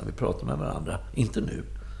tendens när vi pratar med varandra, inte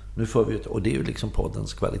nu får vi, och det är ju liksom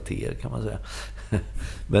poddens kvaliteter kan man säga,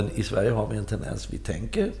 men i Sverige har vi en tendens, vi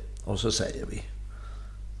tänker och så säger vi,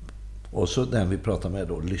 och så den vi pratar med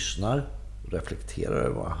då lyssnar, reflekterar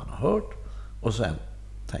över vad han har hört, och sen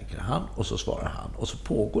tänker han och så svarar han, och så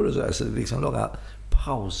pågår det så här, så det är liksom långa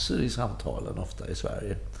pauser i samtalen ofta i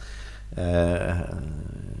Sverige.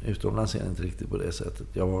 Utomlands är det inte riktigt på det sättet.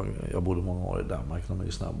 Jag bodde många år i Danmark, de är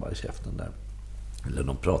ju snabba i käften där, eller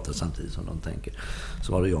de pratar samtidigt som de tänker.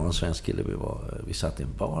 Så var det jag och en svensk kille, vi satt i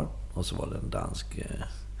en bar, och så var det en dansk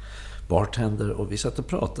bartender, och vi satt och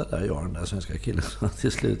pratade där, jag och den där svenska killen.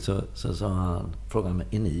 Till slut så sa han, frågade mig,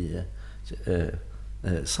 är ni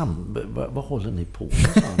vad håller ni på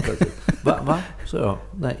med? Va? Så jag,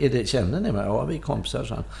 nej, känner ni mig? Ja, vi är kompisar,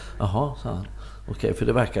 sa han. Jaha, sa han. Okej, för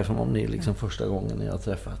det verkar som om ni liksom första gången ni har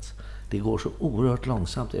träffats. Det går så oerhört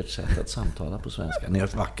långsamt ert sätt att samtala på svenska. Ni har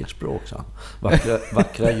ett vackert språk, sa han.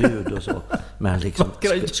 Vackra ljud och så. Men liksom,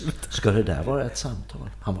 ska det där vara ett samtal?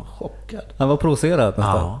 Han var chockad. Han var provocerad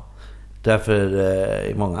nästan. Ja. Därför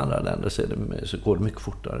i många andra länder så går det mycket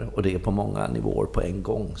fortare. Och det är på många nivåer på en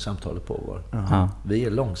gång samtalet pågår. Vi är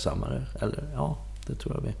långsammare. Eller ja, det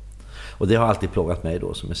tror jag vi. Och det har alltid plågat mig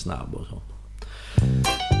då, som är snabb och så.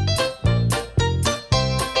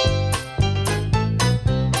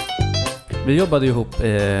 Vi jobbade ihop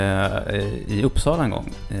i Uppsala en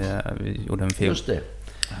gång. Vi gjorde en film. Just det.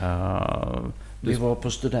 Vi var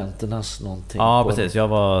på studenternas någonting. Ja, precis. Jag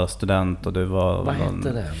var student och du var... Vad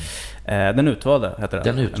hette den? Den utvalde heter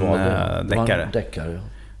den. Den utvalde. Deckare. Deckare, ja.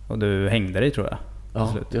 Och du hängde dig, tror jag.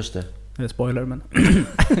 Ja, just det. Det är spoiler, men...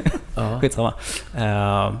 Skitsamma.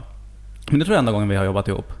 Men det tror jag enda gången vi har jobbat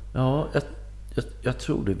ihop. Ja, jag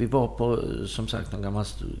tror det. Vi var på, som sagt, någon gammal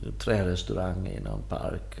trärestaurang i någon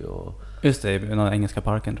park. Och... Just det, i den engelska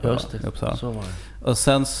parken, tror jag. Just det, så var det.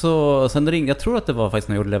 Och sen ringde, jag tror att det var faktiskt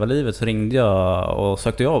när jag gjorde Leva livet, så ringde jag och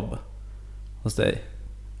sökte jobb hos dig.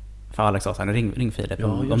 För Alex sa så här, ring Filip,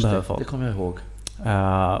 de behöver folk. Det kommer jag ihåg.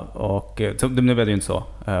 Och det blev det ju inte så.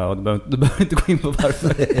 Och du behöver inte gå in på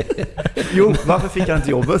varför. Jo, varför fick han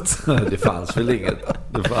inte jobbet? Det fanns väl inget.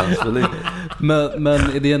 Men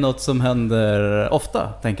är det något som händer ofta,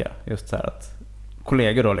 tänker jag? Just så här att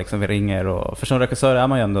kollegor då liksom, vi ringer, och för som regissör är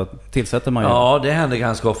man ju ändå, tillsätter man ju. Ja, det händer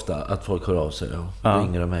ganska ofta att folk hör av sig och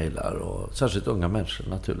ringer och mejlar, och särskilt unga människor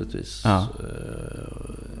naturligtvis. Ja.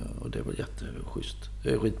 Och det var jätteschysst.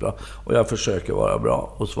 Det är skitbra. Och jag försöker vara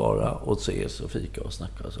bra och svara och ses och fika och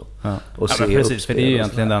snacka och så. Ja. Och se, men precis, för det är ju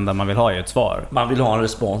egentligen det enda man vill ha, ju ett svar. Man vill ha en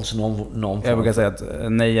respons, någon Jag brukar säga att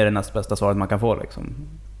nej är det näst bästa svaret man kan få liksom.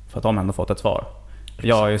 För att de ändå fått ett svar.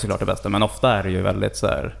 Jag är ju såklart det bästa, men ofta är det ju väldigt så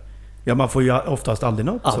här. Ja, man får ju oftast aldrig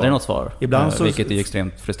något svar. Ibland så, vilket är ju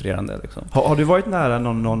extremt frustrerande liksom. Har du varit nära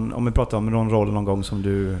någon, om vi pratar om någon roll någon gång som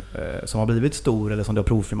du som har blivit stor, eller som du har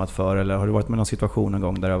provfilmat för, eller har du varit med någon situation någon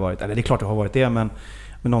gång där det har varit, eller det är klart du har varit det, men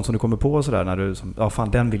någon som du kommer på så där när du som, ja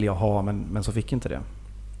fan, den vill jag ha, men så fick inte det.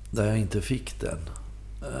 Där jag inte fick den.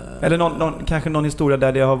 Eller kanske någon historia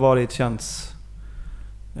där det har känts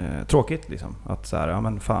tråkigt liksom, att så här, ja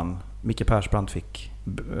men fan, Micke Persbrandt fick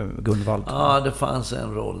Gunvald. Ja, det fanns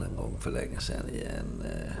en roll en gång för länge sedan i en...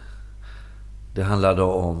 Det handlade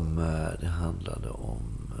om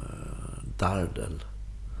Dardel.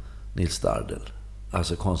 Nils Dardel.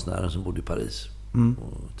 Alltså konstnären som bodde i Paris på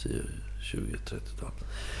 10-20-30-tal.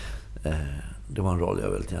 Det var en roll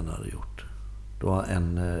jag väldigt gärna hade gjort. Det var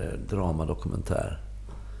en dramadokumentär.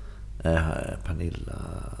 Pernilla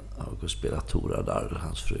August spelade Tora Dardel,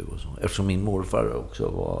 hans fru och så. Eftersom min morfar också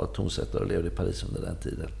var tonsättare och levde i Paris under den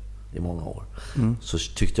tiden i många år, så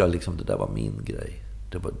tyckte jag liksom det där var min grej.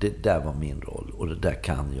 Det där var min roll, och det där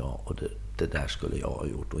kan jag, och det där skulle jag ha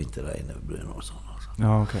gjort, och inte Reine Brynolfsson.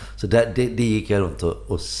 Ja, okay. Så det gick jag runt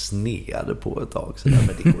och sneade på ett tag så där,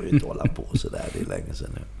 men det går ju inte att hålla på så där, det är länge sedan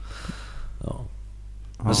nu. Ja.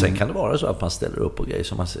 Men sen kan det vara så att man ställer upp på grejer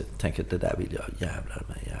som man tänker, det där vill jag jävlar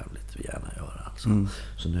mig jävligt gärna göra. Alltså.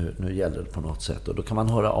 Så nu gäller det på något sätt. Och då kan man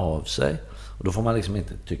höra av sig. Och då får man liksom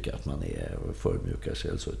inte tycka att man är förmjukar sig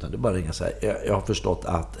eller så. Utan det är bara ringa och säga, jag har förstått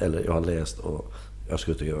eller jag har läst och jag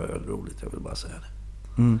skulle tycka det var väldigt roligt. Jag vill bara säga det.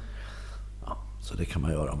 Ja. Så det kan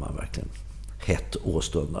man göra om man verkligen hett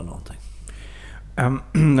åstundar någonting.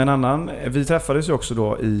 En annan, vi träffades ju också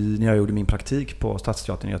då när jag gjorde min praktik på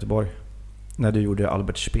Stadsteatern i Göteborg. När du gjorde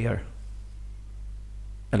Albert Speer.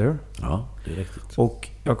 Eller hur? Ja, det är riktigt. Och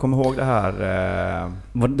jag kommer ihåg det här...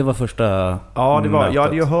 Det var första Ja, mötet. jag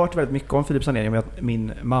hade ju hört väldigt mycket om Filip Sandén. Att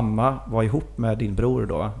min mamma var ihop med din bror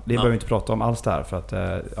då. Det behöver vi inte prata om alls där. För att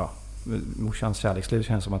morsans kärleksliv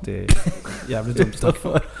känns som att det är jävligt dumt att snacka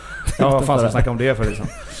om. Ja, vad fan ska jag snacka om det för liksom?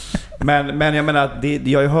 Men jag menar,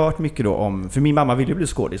 jag har ju hört mycket då om... För min mamma ville ju bli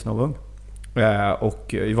skådis någon gång. Och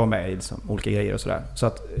vi var med i liksom olika grejer och sådär. Så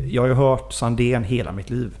att jag har ju hört Sandén hela mitt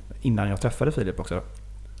liv. Innan jag träffade Filip också.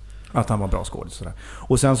 Att han var bra skådis och sådär.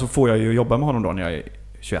 Och sen så får jag ju jobba med honom då när jag är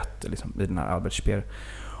 21 liksom, i den här Albert Speer.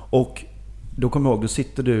 Och då kommer jag ihåg, då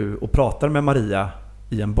sitter du och pratar med Maria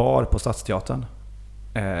i en bar på Stadsteatern.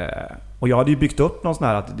 Och jag hade ju byggt upp någon sån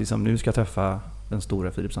här att liksom, nu ska jag träffa den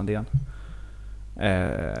stora Filip Sandén.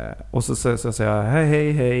 Och så säger jag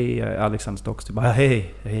hej Alexander Stocks. Du bara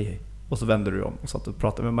hej. Och så vänder du om och satt och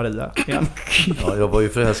pratade med Maria igen. Ja, jag var ju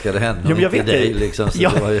förälskad i henne och jag vet dig liksom, så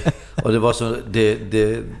ja. det var ju, och det var så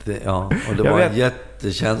och det var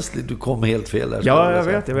jättekänsligt. Du kom helt fel där. Ja, jag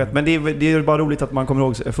vet. Men det är bara roligt att man kommer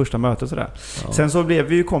ihåg första mötet sådär. Ja. Sen så blev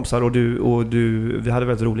vi ju kompisar och vi hade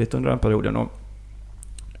väldigt roligt under den perioden. Och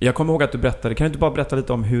jag kommer ihåg att du berättade, kan du inte bara berätta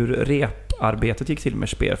lite om hur reparbetet gick till med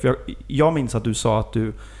Speer? För jag minns att du sa att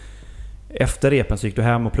du efter repen så gick du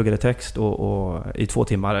hem och pluggade text och i 2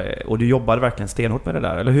 timmar och du jobbade verkligen stenhårt med det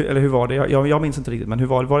där. Eller hur var det? Jag minns inte riktigt, men hur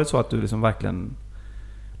var det så att du liksom verkligen...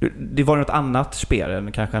 Det var något annat Speer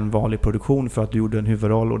än kanske en vanlig produktion för att du gjorde en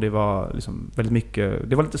huvudroll och det var liksom väldigt mycket...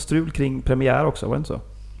 Det var lite strul kring premiär också, var det inte så?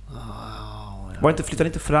 Flyttade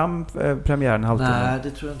inte fram premiären en halvtimme? Nej, det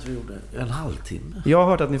tror jag inte vi gjorde. En halvtimme? Jag har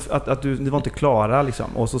hört att ni var inte klara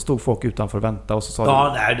liksom, och så stod folk utanför och väntade och så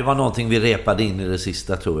sa nej, det var någonting vi repade in i det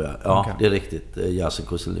sista, tror jag. Ja, okay. Det är riktigt.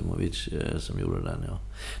 Jacek Selimovic som gjorde den, ja.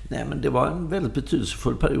 Nej, men det var en väldigt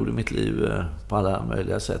betydelsefull period i mitt liv på alla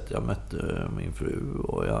möjliga sätt. Jag mötte min fru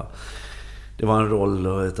och det var en roll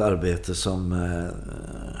och ett arbete som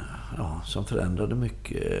förändrade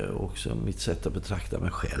mycket, också mitt sätt att betrakta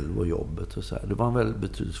mig själv och jobbet och så här. Det var en väldigt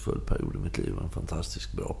betydelsefull period i mitt liv, en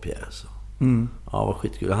fantastiskt bra pjäs. Ja, vad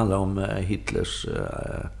skitkul. Det handlar om Hitlers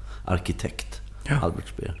arkitekt, Albert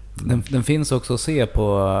Speer. Den finns också att se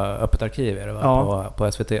på Öppet arkiv, är det, va?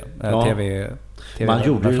 På SVT. TV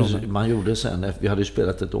man gjorde sen, vi hade ju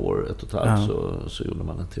spelat 1 och ett halvt, så gjorde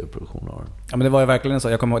man en tv-produktion av den. Ja, men det var ju verkligen så.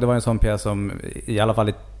 Jag kommer ihåg, det var en sån pjäs som i alla fall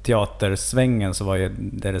i teatersvängen så var ju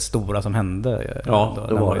det stora som hände. Ja,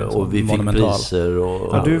 det var det. Och vi fick priser.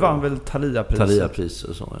 Och du vann väl Thalia-priser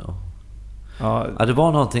och så, ja. Ja, det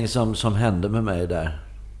var någonting som hände med mig där.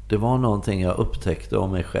 Det var någonting jag upptäckte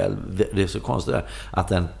om mig själv. Det är så konstigt där,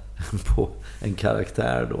 att en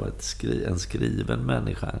karaktär då, en skriven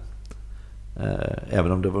människa,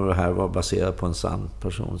 även om det här var baserat på en sann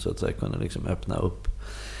person, så att säga, kunde liksom öppna upp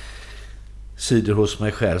sidor hos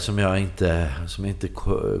mig själv som jag inte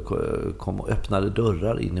kom och öppnade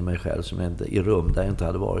dörrar in i mig själv i rum där jag inte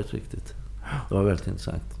hade varit riktigt. Det var väldigt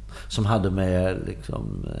intressant. Som hade med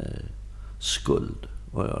liksom skuld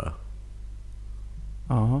att göra.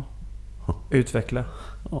 Ja. Utveckla.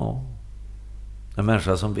 Ja. En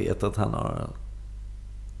människa som vet att han har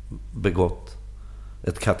begått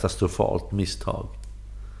ett katastrofalt misstag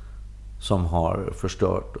som har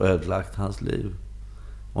förstört och ödelagt hans liv.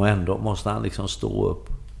 Och ändå måste han liksom stå upp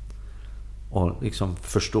och liksom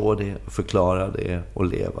förstå det, förklara det och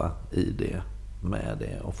leva i det, med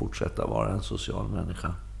det och fortsätta vara en social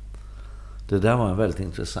människa. Det där var en väldigt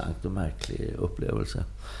intressant och märklig upplevelse.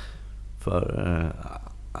 För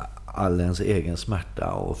all ens egen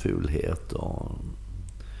smärta och fulhet och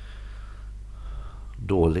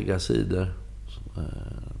dåliga sidor,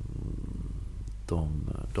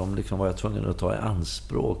 de liksom var jag tvungen att ta i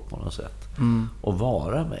anspråk på något sätt och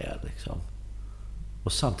vara med liksom.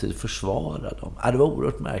 Och samtidigt försvara dem. Det var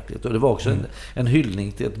oerhört märkligt. Och det var också en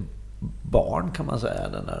hyllning till ett barn, kan man säga,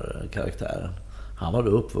 den här karaktären. Han var då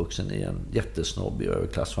uppvuxen i en jättesnobbig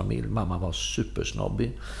överklassfamilj. Mamma var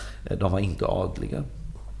supersnobbig. De var inte adliga,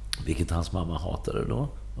 vilket hans mamma hatade då.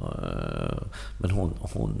 Men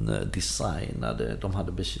hon designade, de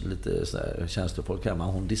hade lite så här tjänstefolk hemma,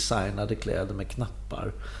 hon designade kläder med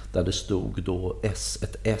knappar där det stod då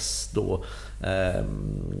ett S då.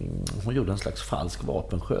 Hon gjorde en slags falsk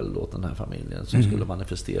vapensköld åt den här familjen som skulle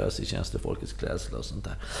manifesteras i tjänstefolkets klädsel och sånt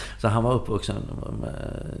där. Så han var uppvuxen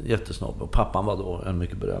jättesnobb, och pappan var då en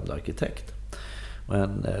mycket berömd arkitekt och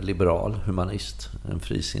en liberal humanist, en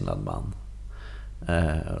frisinnad man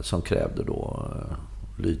som krävde då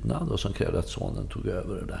lydnad och som krävde att sonen tog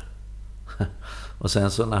över det där. Och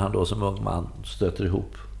sen så när han då som ung man stöter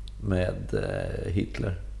ihop med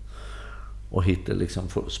Hitler, och Hitler liksom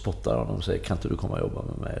spottar honom och säger, kan inte du komma och jobba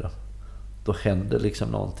med mig då? Då händer liksom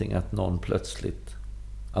någonting, att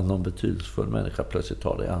någon betydelsefull människa plötsligt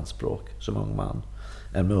tar det i anspråk som ung man.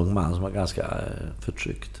 En ung man som var ganska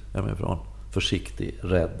förtryckt hemifrån, försiktig,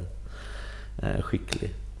 rädd,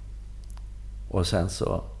 skicklig. Och sen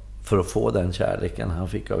så, för att få den kärleken han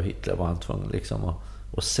fick av Hitler, var han tvungen liksom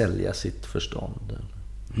att sälja sitt förstånd.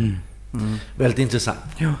 Väldigt intressant.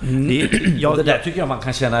 Det där tycker jag man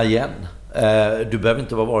kan känna igen. Du behöver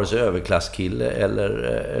inte vara vare sig överklasskille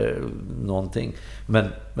eller någonting,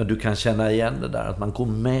 men du kan känna igen det där, att man går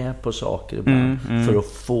med på saker ibland för att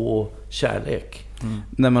få kärlek.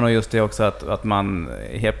 Nej, men och just det också att man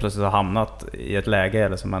helt plötsligt har hamnat i ett läge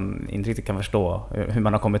eller som man inte riktigt kan förstå hur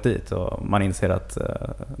man har kommit dit, och man inser att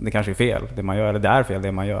det kanske är fel det man gör, eller det är fel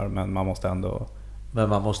det man gör, men man måste ändå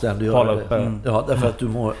göra det. Ja, därför att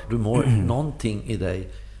du mår någonting i dig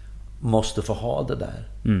måste få ha det där.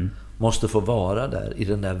 Måste få vara där i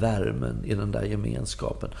den där värmen, i den där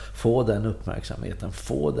gemenskapen. Få den uppmärksamheten,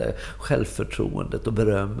 få det självförtroendet och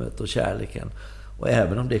berömmet och kärleken. Och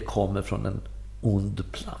även om det kommer från en ond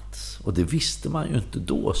plats. Och det visste man ju inte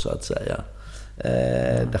då, så att säga.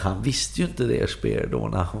 Han visste ju inte det, Speer, då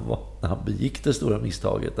när han begick det stora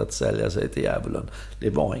misstaget att sälja sig till djävulen. Det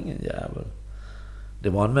var ingen djävul. Det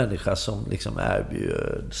var en människa som liksom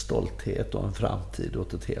erbjöd stolthet och en framtid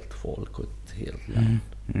åt ett helt folk och ett helt land.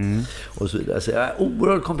 Och så vidare. Så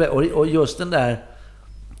oerhört komplext. Och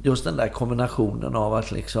just den där kombinationen av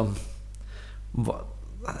att liksom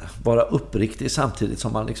vara uppriktig samtidigt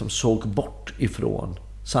som man liksom såg bort ifrån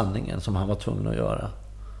sanningen, som han var tvungen att göra,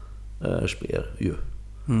 Speer ju.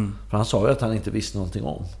 För han sa ju att han inte visste någonting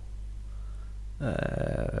om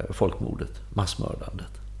folkmordet,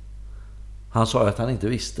 massmördandet. Han sa att han inte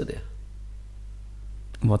visste det.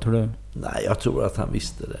 Vad tror du? Nej, jag tror att han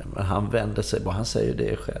visste det. Men han vände sig, han säger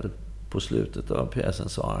det själv på slutet av pjäsen,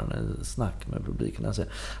 sa han en snack med publiken. Han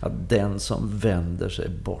säger att den som vänder sig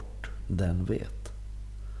bort, den vet.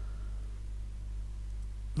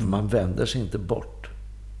 För man vänder sig inte bort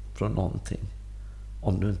från någonting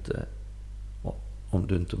om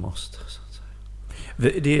du inte måste, så att säga.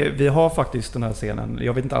 Vi har faktiskt den här scenen.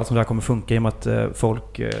 Jag vet inte alls om det här kommer funka i och med att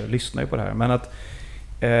folk lyssnar ju på det här. Men att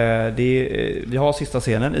vi har sista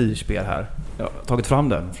scenen i Speer här. Jag har tagit fram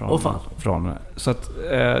den från så att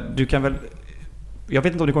du kan väl, jag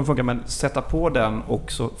vet inte om det kommer funka, men sätta på den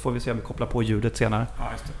och så får vi se om vi kopplar på ljudet senare. Ja,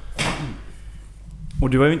 just det. Och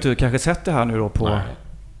du har ju inte kanske sett det här nu då på, nej,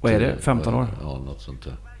 vad är det, 15 år? Ja, något sånt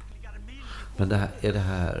där. Men det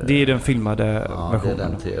här... Det är den filmade versionen.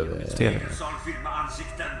 Det är den TV. Som filmar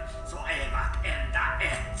ansikten, så är vartenda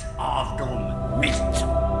ett av dem mitt.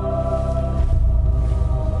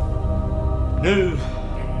 Nu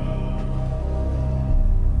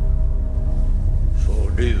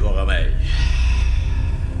får du vara mig.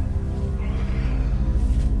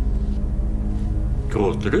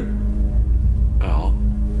 Gråter du? Ja,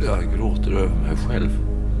 jag gråter över mig själv.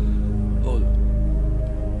 Och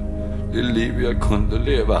det liv jag kunde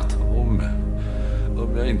levat om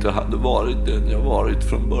jag inte hade varit den jag varit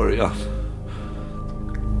från början.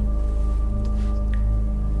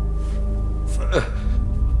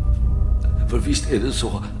 För visst är det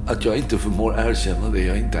så att jag inte förmår erkänna det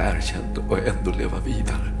jag inte erkänt och ändå leva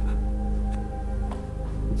vidare.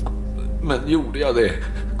 Men gjorde jag det,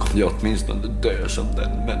 kunde jag åtminstone dö som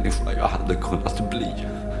den människan jag hade kunnat bli.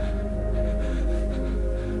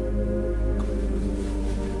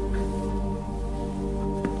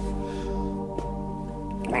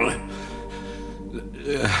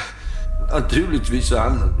 Naturligtvis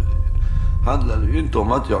handlar det ju inte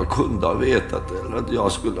om att jag kunde ha vetat eller att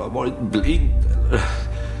jag skulle ha varit blind.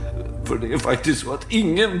 För det är faktiskt så att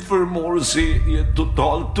ingen förmår se i ett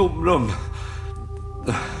totalt tomrum.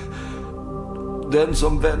 Den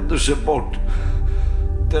som vänder sig bort,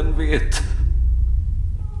 den vet.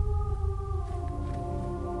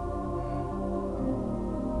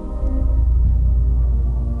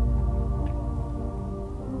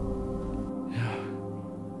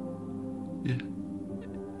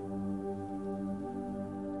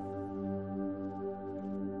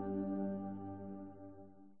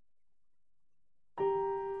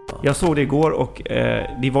 Jag såg det igår och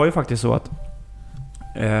det var ju faktiskt så att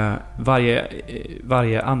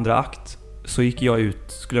varje andra akt så gick jag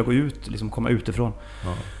ut, skulle jag gå ut, liksom komma utifrån.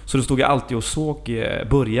 Ja. Så då stod jag alltid och såg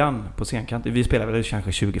början på scenkanten. Vi spelade väl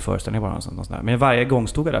kanske 20 föreställningar bara, något sånt. Men varje gång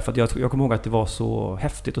stod jag där för att jag kommer ihåg att det var så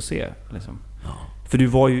häftigt att se. Liksom. Ja. För du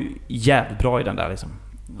var ju jävligt bra i den där liksom.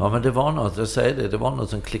 Ja, men det var något, jag säger det var något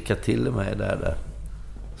som klickade till mig där.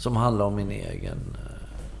 som handlar om min egen...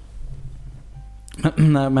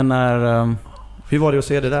 Men när... Hur var det att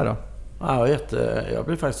se det där då? Ja, jag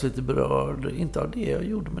blev faktiskt lite berörd. Inte av det jag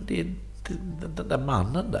gjorde, men det den där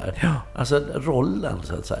mannen där. Ja. Alltså rollen,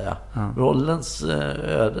 så att säga. Ja. Rollens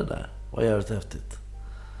öde där var jävligt häftigt.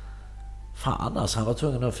 Fan, alltså han var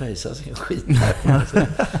tvungen att fejsa sin skit där.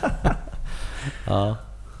 Ja.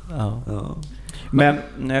 Men,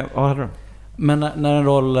 vad hade du? Men när en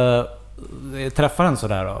roll träffar en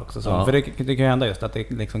sådär också. Så. För det kan ju hända just att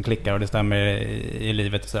det liksom klickar och det stämmer i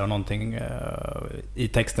livet och så, någonting i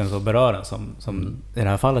texten så berör en som i det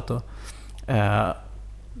här fallet då.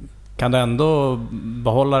 Kan du ändå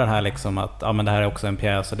behålla den här liksom att men det här är också en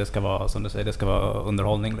pjäs och det ska vara, som du säger, det ska vara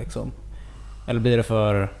underhållning liksom? Eller blir det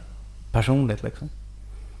för personligt liksom?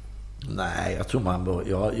 Nej, jag tror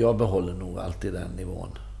jag behåller nog alltid den nivån.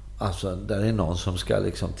 Alltså där är någon som ska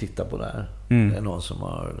liksom titta på det här. Det är någon som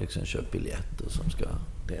har liksom köpt biljett och som ska...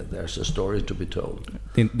 There's a story to be told.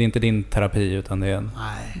 Det är inte din terapi utan det är en...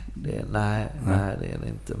 Nej, det är det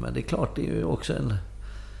inte. Men det är klart, det är ju också en...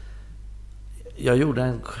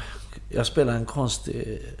 Jag spelade en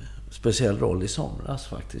konstig speciell roll i somras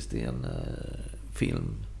faktiskt i en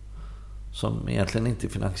film som egentligen inte är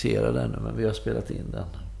finansierad ännu, men vi har spelat in den.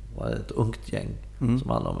 Det var ett ungt gäng som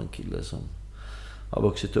handlar om en kille som har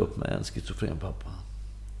vuxit upp med en schizofren pappa.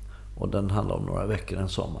 Och den handlar om några veckor en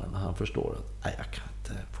sommar när han förstår att jag kan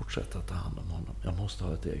inte fortsätta ta hand om honom. Jag måste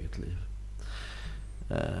ha ett eget liv.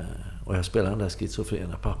 Och jag spelar den där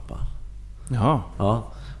schizofrena pappa. Ja.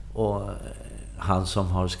 Och han som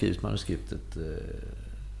har skrivit manuskriptet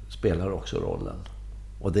spelar också rollen.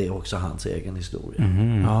 Och det är också hans egen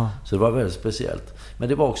historia. Så det var väldigt speciellt. Men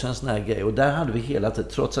det var också en sån här grej. Och där hade vi hela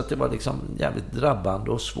tiden, trots att det var liksom jävligt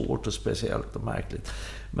drabbande och svårt och speciellt och märkligt.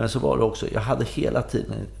 Men så var det också, jag hade hela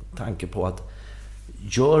tiden en tanke på att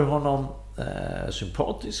gör honom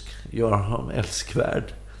sympatisk, gör honom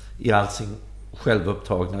älskvärd i all sin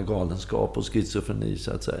självupptagna galenskap och schizofreni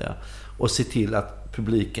så att säga. Och se till att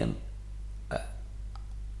publiken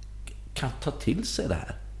kan ta till sig det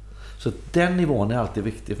här. Så den nivån är alltid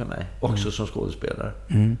viktig för mig, också som skådespelare.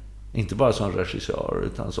 Inte bara som regissör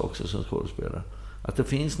utan också som skådespelare. Att det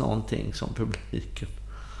finns någonting som publiken,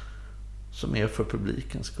 som är för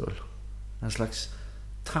publikens skull. En slags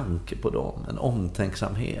tanke på dem, en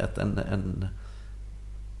omtänksamhet,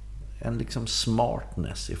 en liksom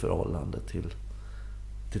smartness i förhållande till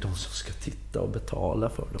de som ska titta och betala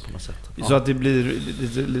för det på något sätt. Så att det blir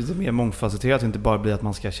lite mer mångfacetterat, inte bara blir att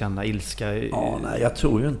man ska känna ilska. Nej, jag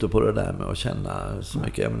tror ju inte på det där med att känna så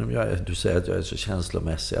mycket. Även om du säger att jag är så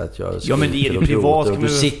känslomässig att jag men det är det privat. Och du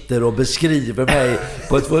sitter och beskriver mig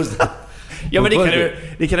på ett fullständigt... Ja, men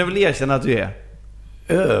det kan du väl erkänna att du är?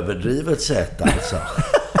 Överdrivet sätt alltså.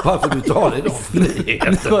 Varför du tar dig de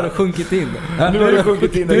friheter? Nu har det sjunkit in.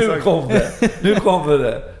 Nu kommer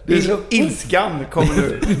det. Ilskan kommer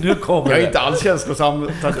nu. Nu kommer jag är inte alls känslosam.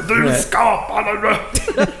 Du skapade det.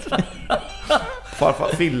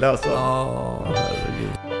 Farfar Fille alltså. Herregud.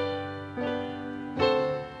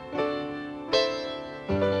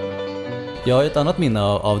 Jag har ett annat minne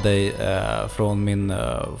av dig från min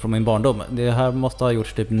barndom. Det här måste ha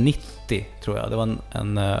gjorts typ 90, tror jag. Det var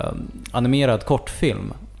en animerad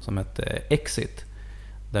kortfilm som hette Exit.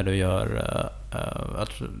 Där du gör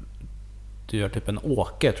typ en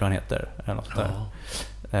Åke, tror jag han heter. Eller något där.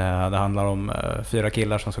 Det handlar om 4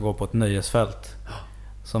 killar som ska gå på ett nöjesfält.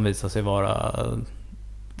 Som visar sig vara...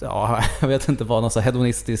 jag vet inte vad, något så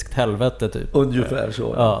hedonistiskt helvete typ. Ungefär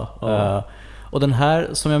så. Ja. Och den här,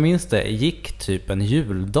 som jag minns det, gick typ en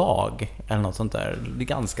juldag eller något sånt där.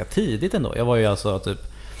 Ganska tidigt ändå. Jag var ju alltså typ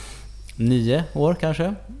 9 år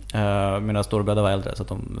kanske. Mina storebröder var äldre så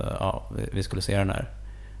att vi skulle se den här.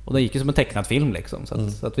 Och den gick ju som en tecknad film liksom.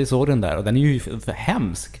 Så att vi såg den där. Och den är ju för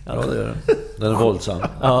hemsk. Alltså. Ja, det är den. Den är våldsam.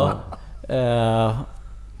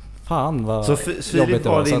 Fan vad så Filip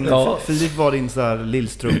var din så här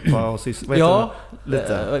lillstrumpa och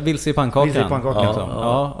lite vilse i pannkakan.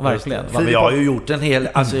 Ja, verkligen. Men jag har ju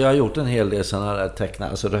gjort en hel del såna där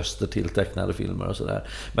tecknade, alltså röster till tecknade filmer och sådär.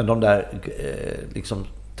 Men de där liksom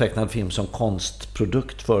tecknad film som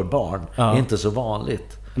konstprodukt för barn är inte så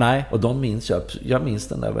vanligt. Nej. Och de minns jag minns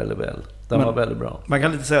den där väldigt väl. Den var väldigt bra. Man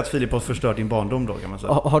kan lite säga att Filip har förstört din barndom då, kan man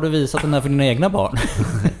säga. Har du visat den här för dina egna barn?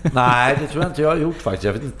 Nej, det tror jag inte jag har gjort faktiskt.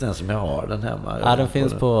 Jag vet inte ens om jag har den hemma. Ja, den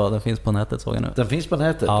finns på nätet, såg jag nu. Den finns på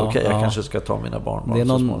nätet? Ja, okej, jag kanske ska ta mina barn. Det är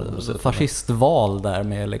någon fascistval där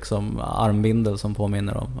med liksom armbindel som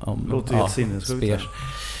påminner om låter helt sinnessjukt.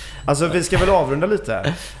 Alltså vi ska väl avrunda lite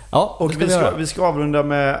här. Ja, och vi ska avrunda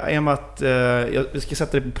med att vi ska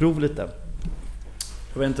sätta det på prov lite.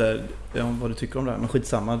 Jag vet inte vad du tycker om det här, men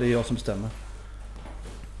skitsamma, det är jag som bestämmer.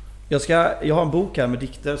 Jag har en bok här med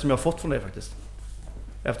dikter som jag har fått från dig faktiskt.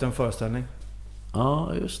 Efter en föreställning.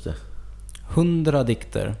 Ja, just det. 100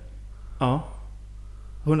 dikter. Ja.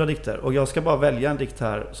 100 dikter. Och jag ska bara välja en dikt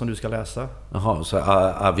här som du ska läsa. Jaha, så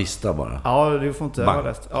avista bara. Ja, du får inte ha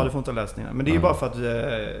läst. Ja, du får inte ha läst den. Men det är ju bara för att...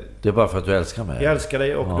 Det är bara för att du älskar mig. Jag älskar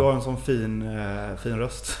dig och du har en sån fin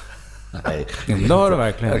röst. Nej, det har du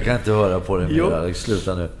verkligen. Jag kan inte höra på dig mer, Alex.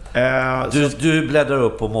 Sluta nu. Du bläddrar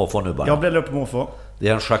upp på måfå nu bara. Jag bläddrar upp på måfå. Det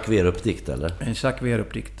är en Jacques Werup-dikt, eller? En Jacques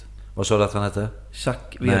Werup-dikt. Vad sa du att han hette?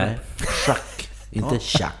 Jacques Werup. Nej, Jacques. Inte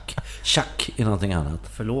Jacques. Jacques är någonting annat.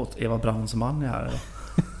 Förlåt, Eva Brauns man är här.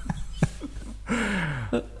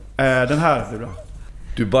 Den här blir bra.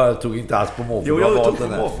 Du bara tog inte alls på måfå. Jo, jag tog på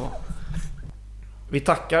måfå. Vi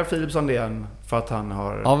tackar Filip Sandén för att han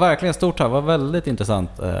har... Ja, verkligen stort tack. Det var väldigt intressant.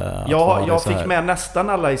 Jag fick med nästan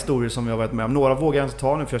alla historier som jag varit med om. Några vågar jag inte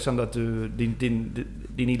ta nu för jag kände att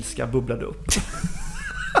din ilska bubblade upp.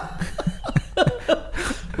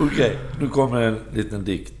 Okej, nu kommer en liten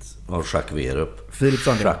dikt av Jacques Werup. Filip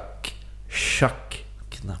Sandén. Jacques.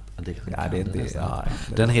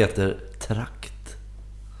 Den heter Trakt.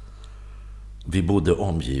 Vi bodde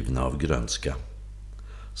omgivna av grönska,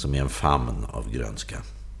 som i en famn av grönska.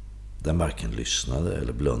 Den varken lyssnade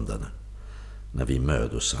eller blundade när vi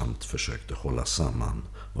mödosamt försökte hålla samman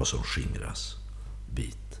vad som skingras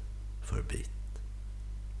bit för bit.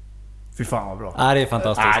 Fy fan vad bra. Ja, det är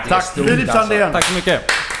fantastiskt. Tack Filip Sandén. Tack så mycket.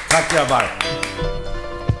 Tack grabbar.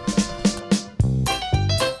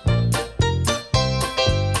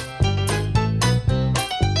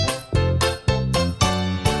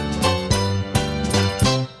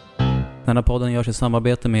 Den här podden görs i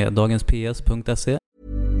samarbete med dagensps.se.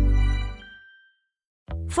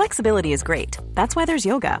 Flexibility is great. That's why there's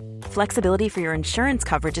yoga. Flexibility for your insurance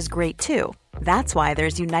coverage is great too. That's why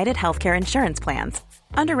there's United Healthcare Insurance Plans.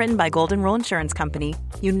 Underwritten by Golden Rule Insurance Company,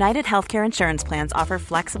 United Healthcare Insurance Plans offer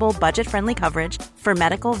flexible, budget-friendly coverage for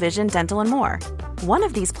medical, vision, dental, and more. One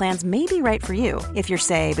of these plans may be right for you if you're,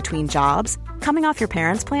 say, between jobs, coming off your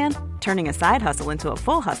parents' plan, turning a side hustle into a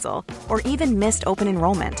full hustle, or even missed open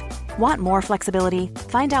enrollment. Want more flexibility?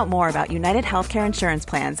 Find out more about United Healthcare Insurance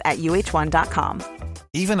Plans at uh1.com.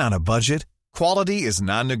 Even on a budget, quality is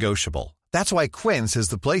non-negotiable. That's why Quince is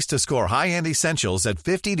the place to score high-end essentials at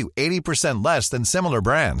 50 to 80% less than similar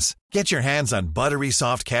brands. Get your hands on buttery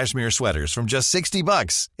soft cashmere sweaters from just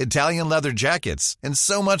 $60, Italian leather jackets, and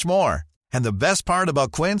so much more. And the best part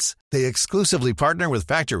about Quince, they exclusively partner with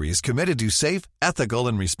factories committed to safe, ethical,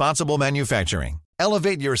 and responsible manufacturing.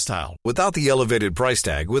 Elevate your style without the elevated price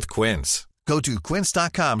tag with Quince. Go to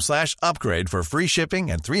quince.com/upgrade for free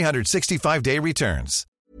shipping and 365-day returns.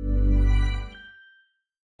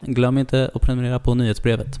 Glöm inte att prenumerera på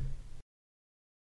nyhetsbrevet.